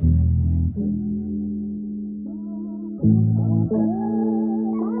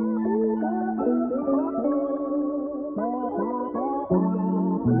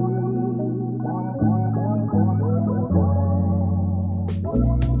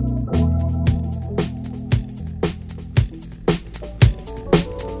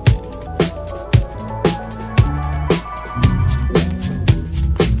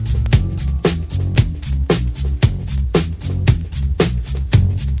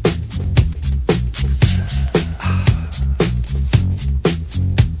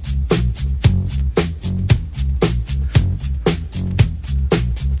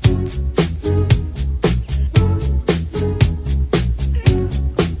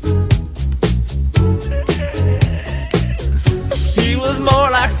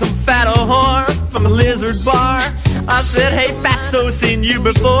 Bar. I said, hey fatso, seen you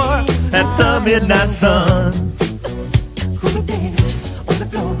before at the midnight sun. Who would dance on the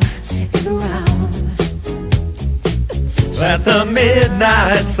floor and around? At the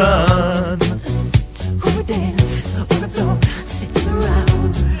midnight sun. Who would dance on the floor and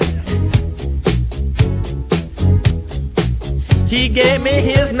around? He gave me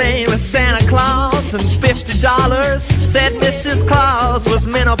his name as Santa Claus and $50. Said Mrs. Claus was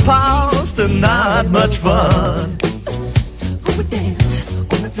menopause and not much fun. Who would dance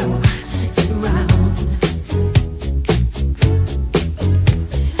on the floor and around?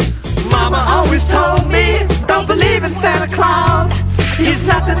 Mama always told me, don't believe in Santa Claus. He's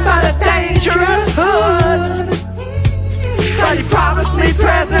nothing but a dangerous hood. But he promised me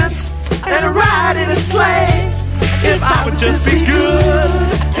presents and a ride in a sleigh if I would just be good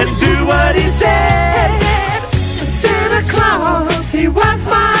and do what he said. Santa Claus, he was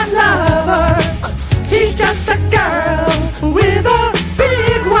my lover. She's just a girl with a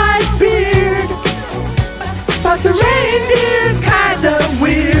big white beard. But the reindeer's kinda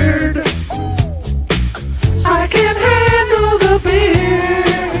weird. I can handle the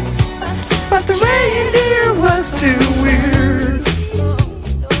beard, but the reindeer was too weird.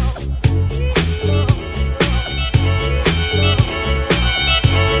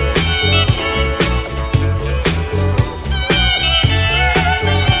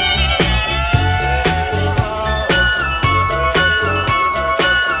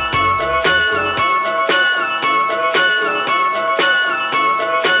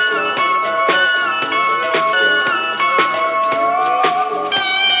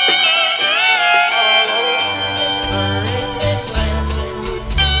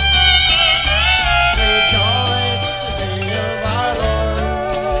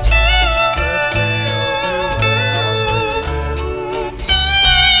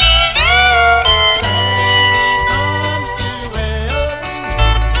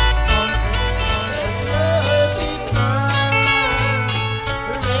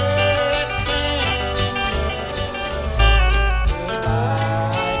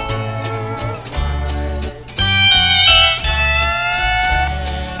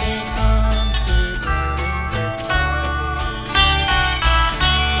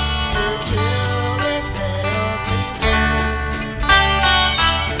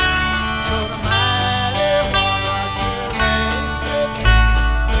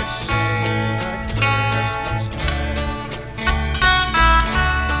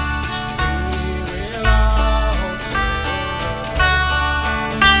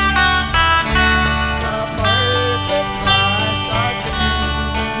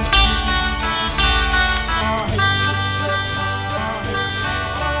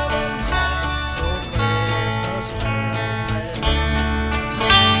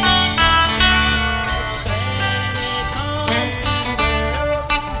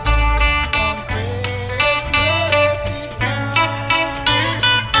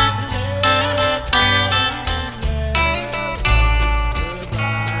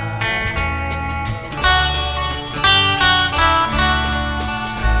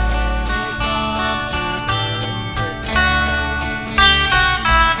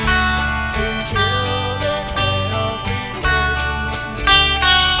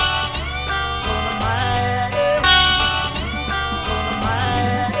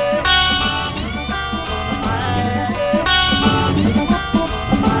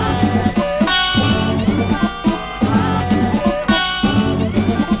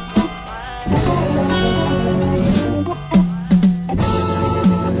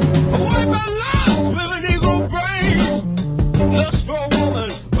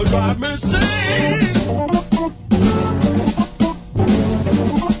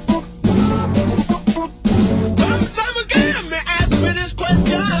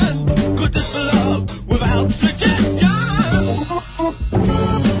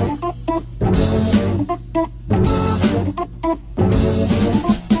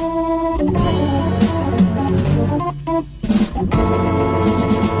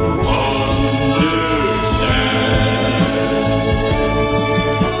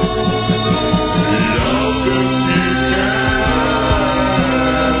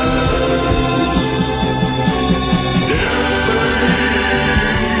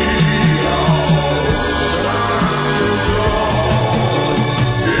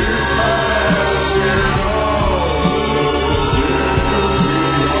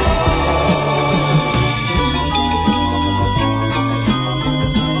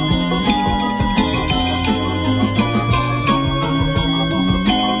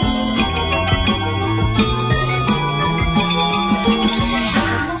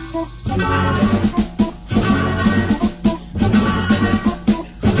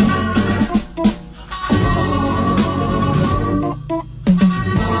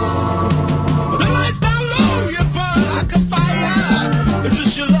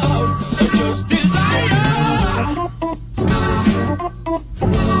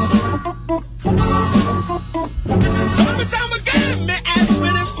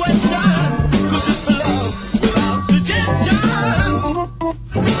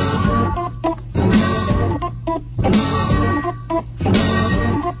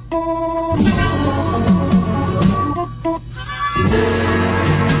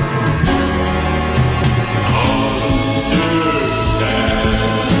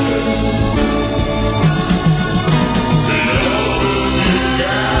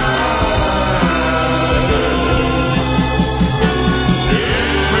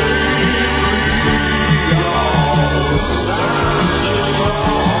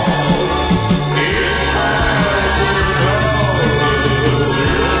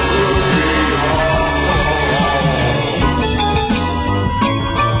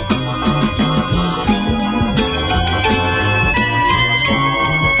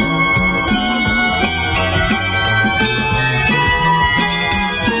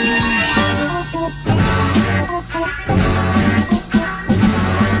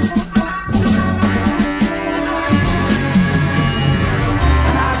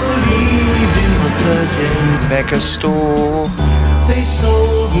 Rebecca's store. They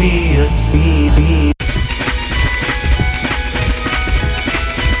sold me a CD.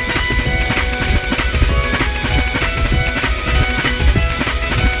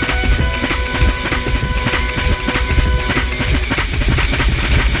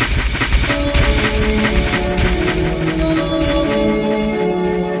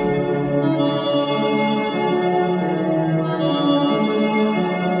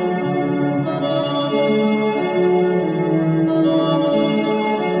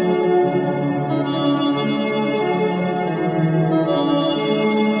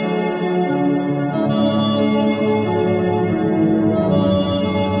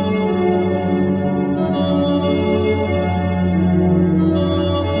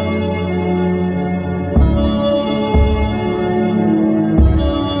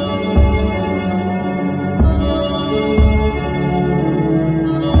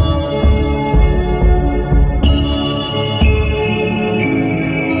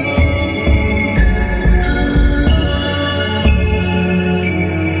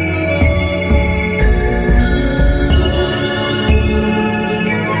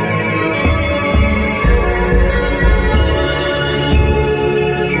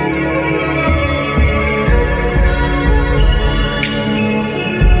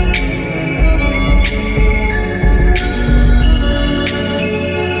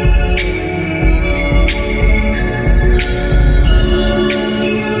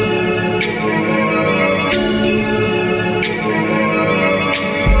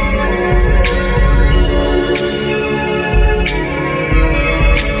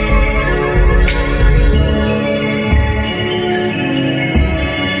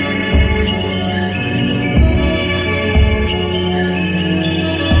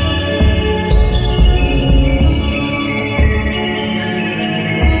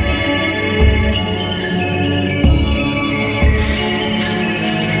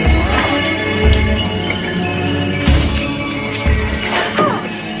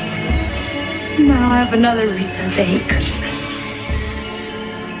 Another reason to hate Christmas.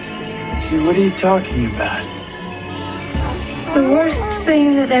 What are you talking about? The worst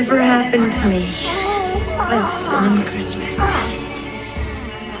thing that ever happened to me was on Christmas.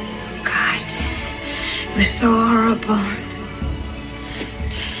 God, it was so horrible.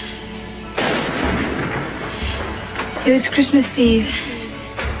 It was Christmas Eve.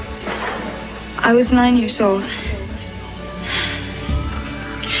 I was 9 years old.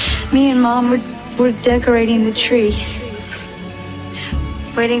 Me and Mom were decorating the tree,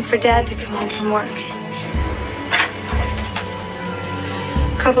 waiting for Dad to come home from work.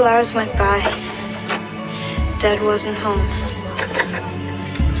 A couple hours went by. Dad wasn't home.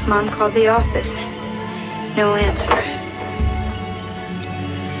 Mom called the office. No answer.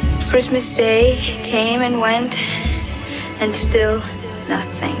 Christmas Day came and went, and still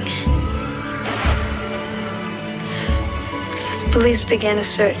nothing. So the police began a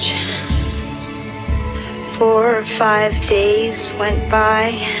search. 4 or 5 days went by.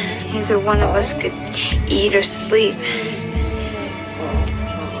 Neither one of us could eat or sleep.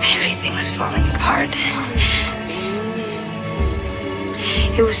 Everything was falling apart.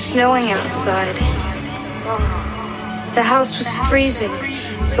 It was snowing outside. The house was freezing,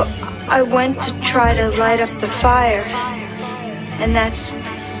 so I went to try to light up the fire. And that's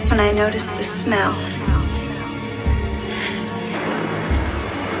when I noticed the smell.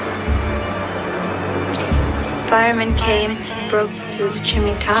 Firemen came, broke through the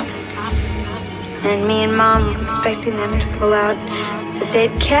chimney top, and me and Mom were expecting them to pull out a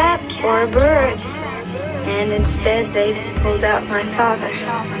dead cat or a bird, and instead they pulled out my father.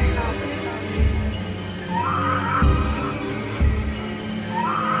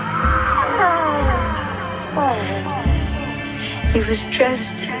 He was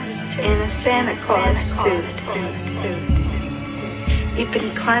dressed in a Santa Claus suit. He'd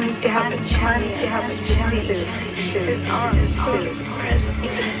been climbing down the chimney to help his arms full of presents.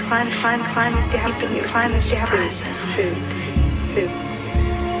 He'd been climbing down to help his suit.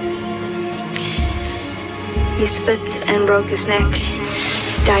 He slipped and broke his neck.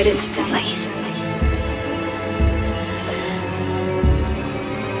 Died instantly.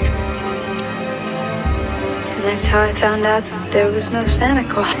 And that's how I found out that there was no Santa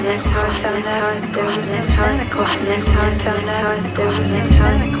Claus. And that's how I found out there was no Santa Claus. And that's how I found out there was no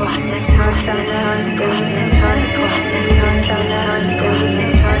Santa Claus. And that's how I found out there was no Santa Claus. And that's how I found out there was no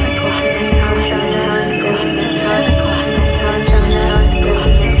Santa Claus. And that's how I found out there was no Santa Claus. And that's how I found out there was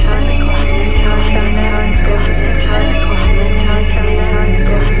no Santa Claus. And that's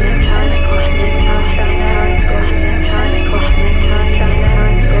how I found out there was no Santa Claus. And that's how I found out there was no Santa Claus. And that's how I found out there was no Santa Claus. And that's how I found out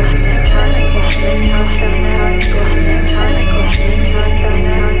there was no Santa Claus. And that's how I found out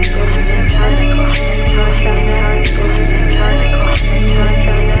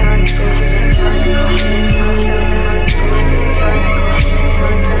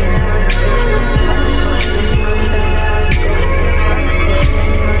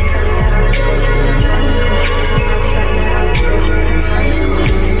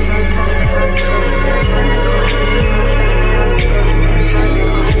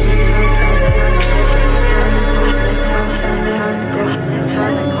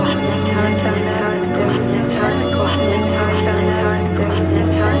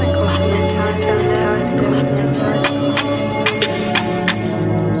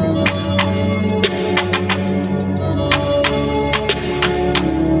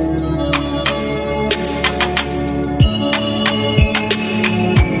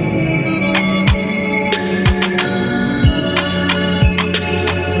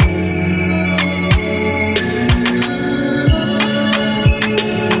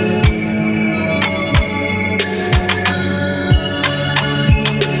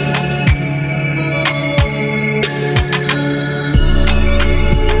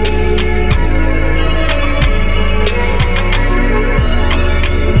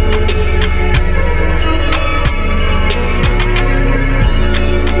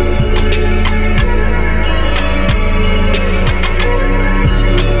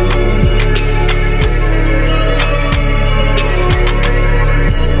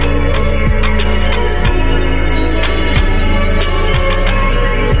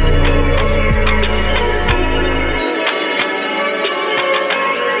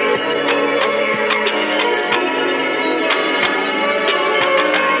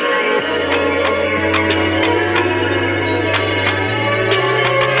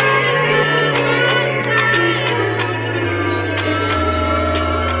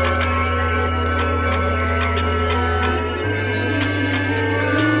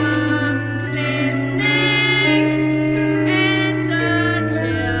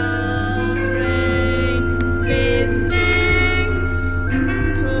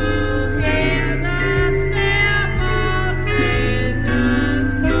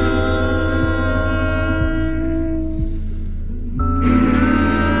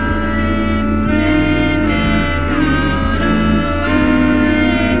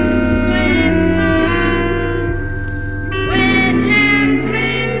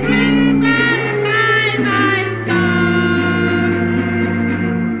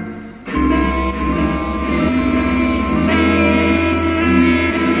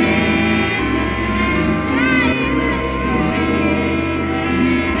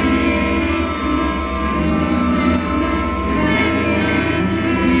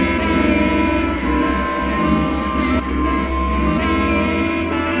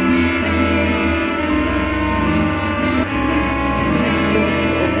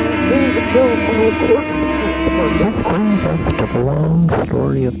brings us to the long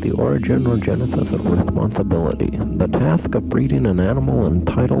story of the origin or genesis of responsibility, the task of breeding an animal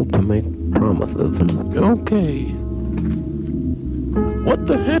entitled to make promises. Okay. What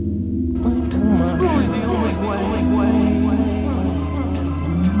the heck? Too much. Really the only way.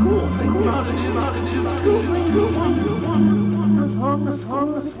 Cool thing about it is, two things. As harmless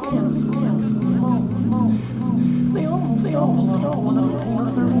Kansas, small. They almost all without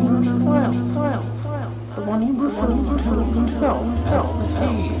inner style. The one he refers to himself as the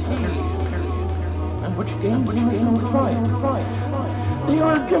haze, and which game is no try. They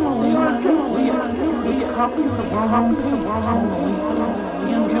are generally copies of Lownoise, the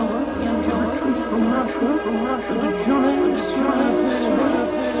Angela, retreat from Russia, the degenerate,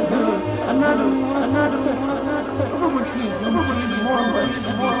 the anatomy, over which he more or less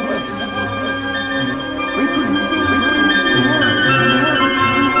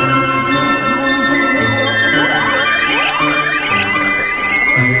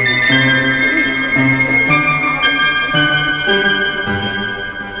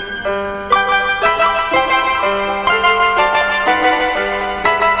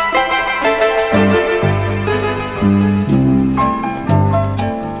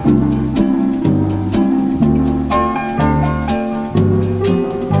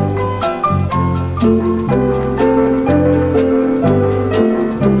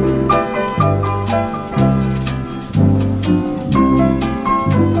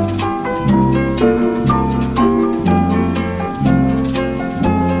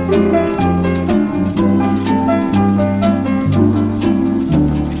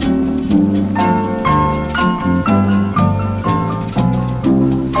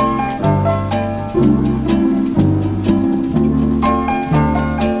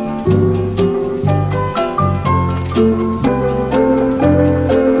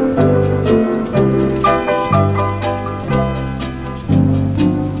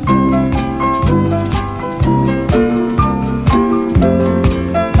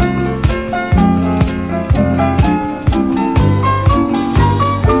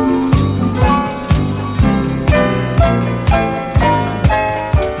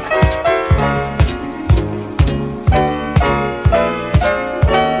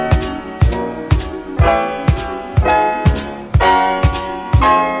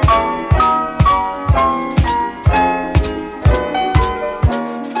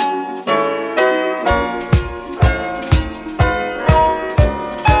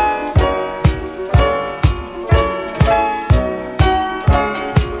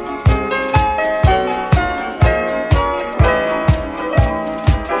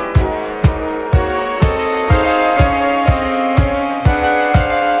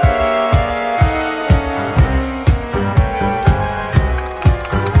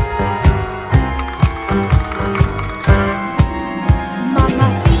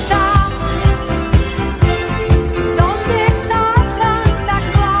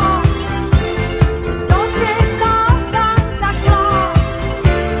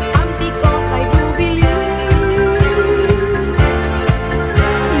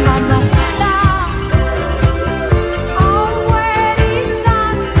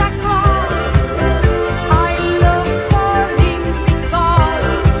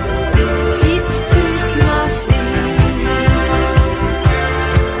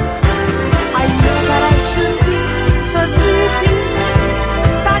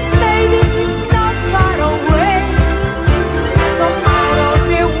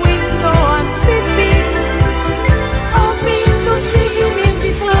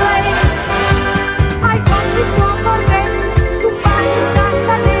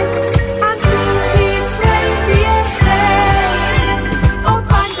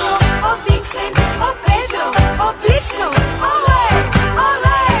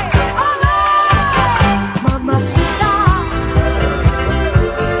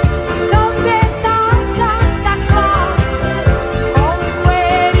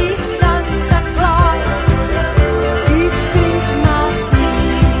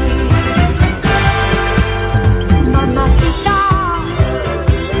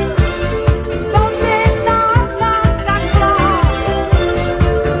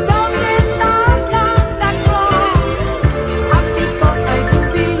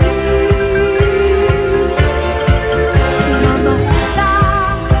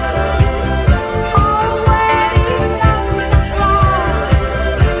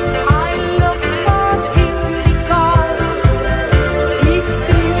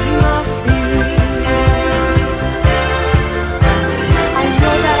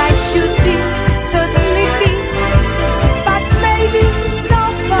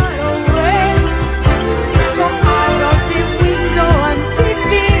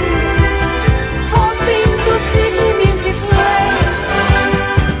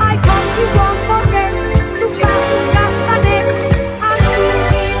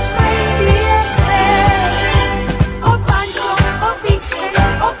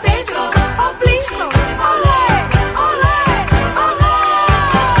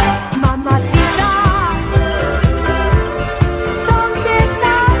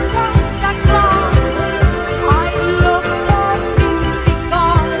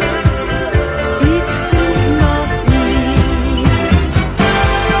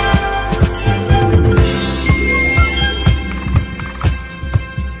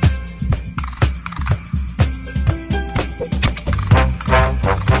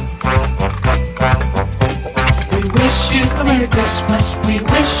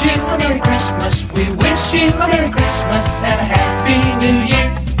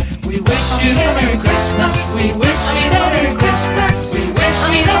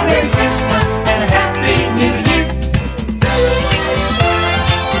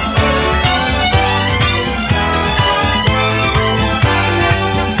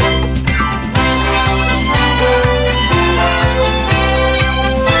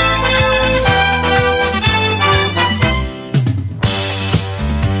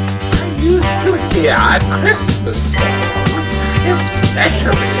our Christmas songs,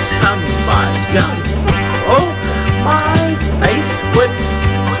 especially some by young people, my face would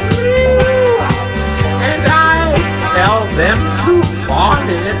screw up, and I'd tell them to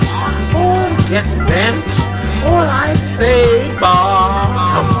bonnet or get bent, or I'd say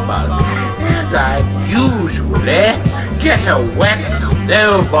bah-humbug, and I'd usually get a wet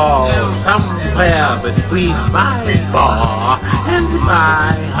snowball somewhere between my bah and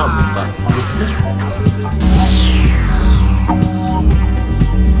my humbug.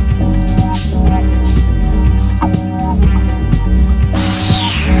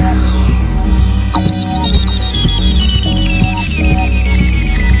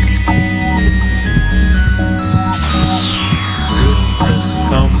 Christmas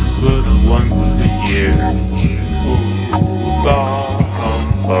comes but once a year.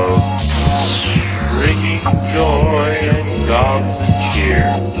 Bah-humbug, bringing joy and gobs of cheer.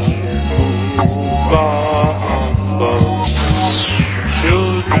 Bah-humbug,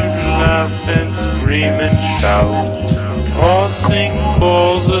 children laugh and scream and shout, tossing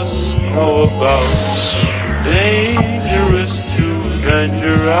balls of snow about. Dangerous to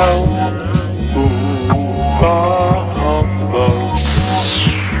venture out. Bah-humbug.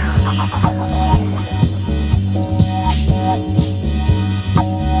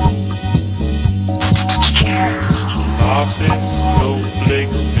 Popping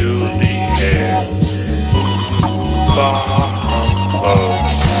snowflakes fill the air. Bah-humbug.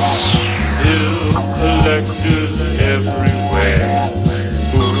 Bill collectors everywhere.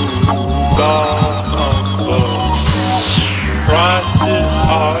 Bah-humbug. Prices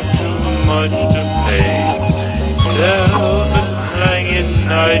are too much to pay. Bells are clanging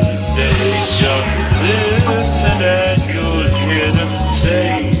night and day. Just listen and you'll hear them say,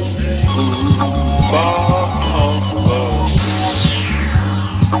 bah-humbug.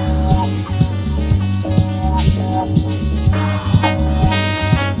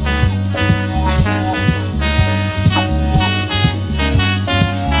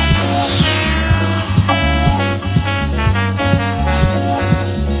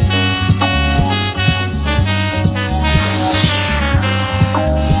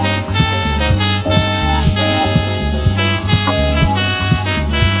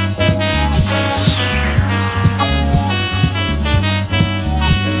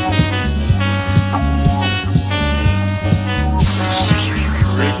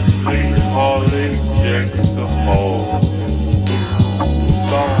 Decks the hall.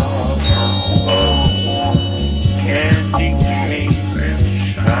 Bah-humbug. Candy canes and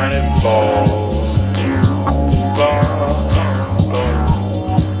shining balls. Bah-humbug.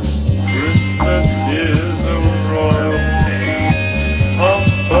 Christmas is a royal name.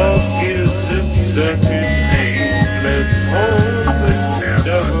 Humbug is the second name. Let's hope it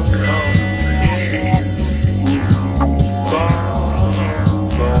never comes again.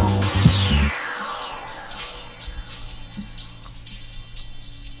 Bah-humbug.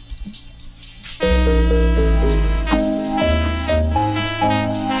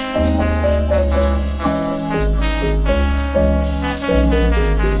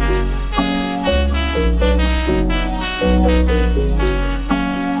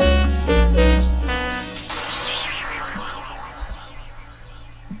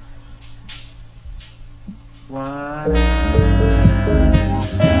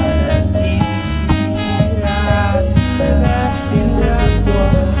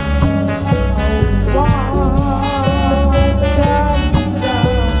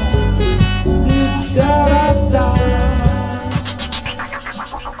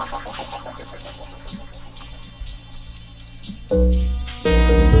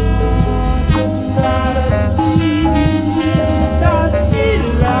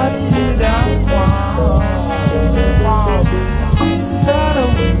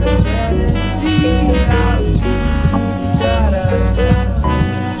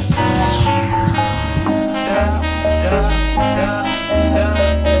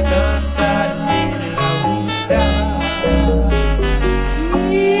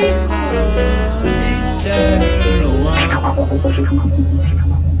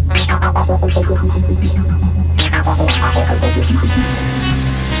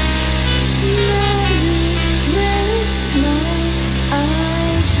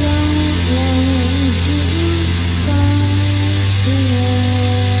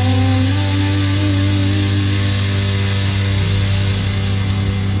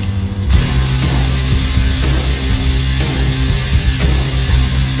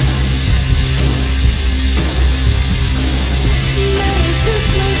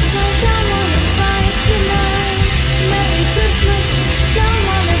 Don't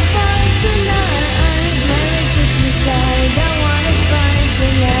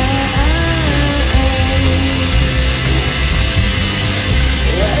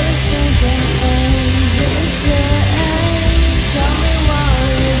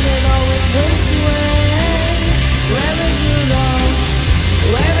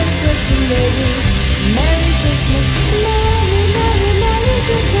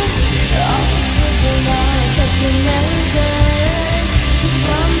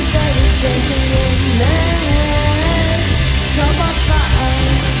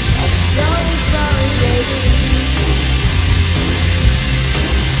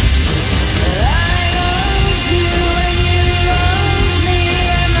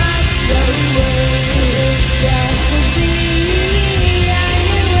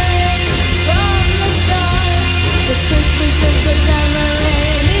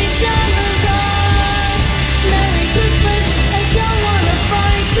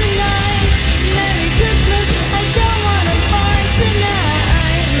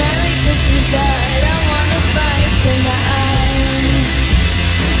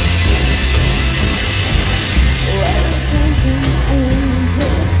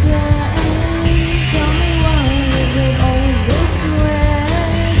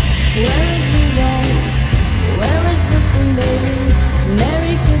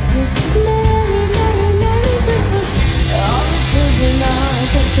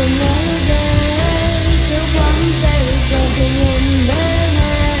tomorrow.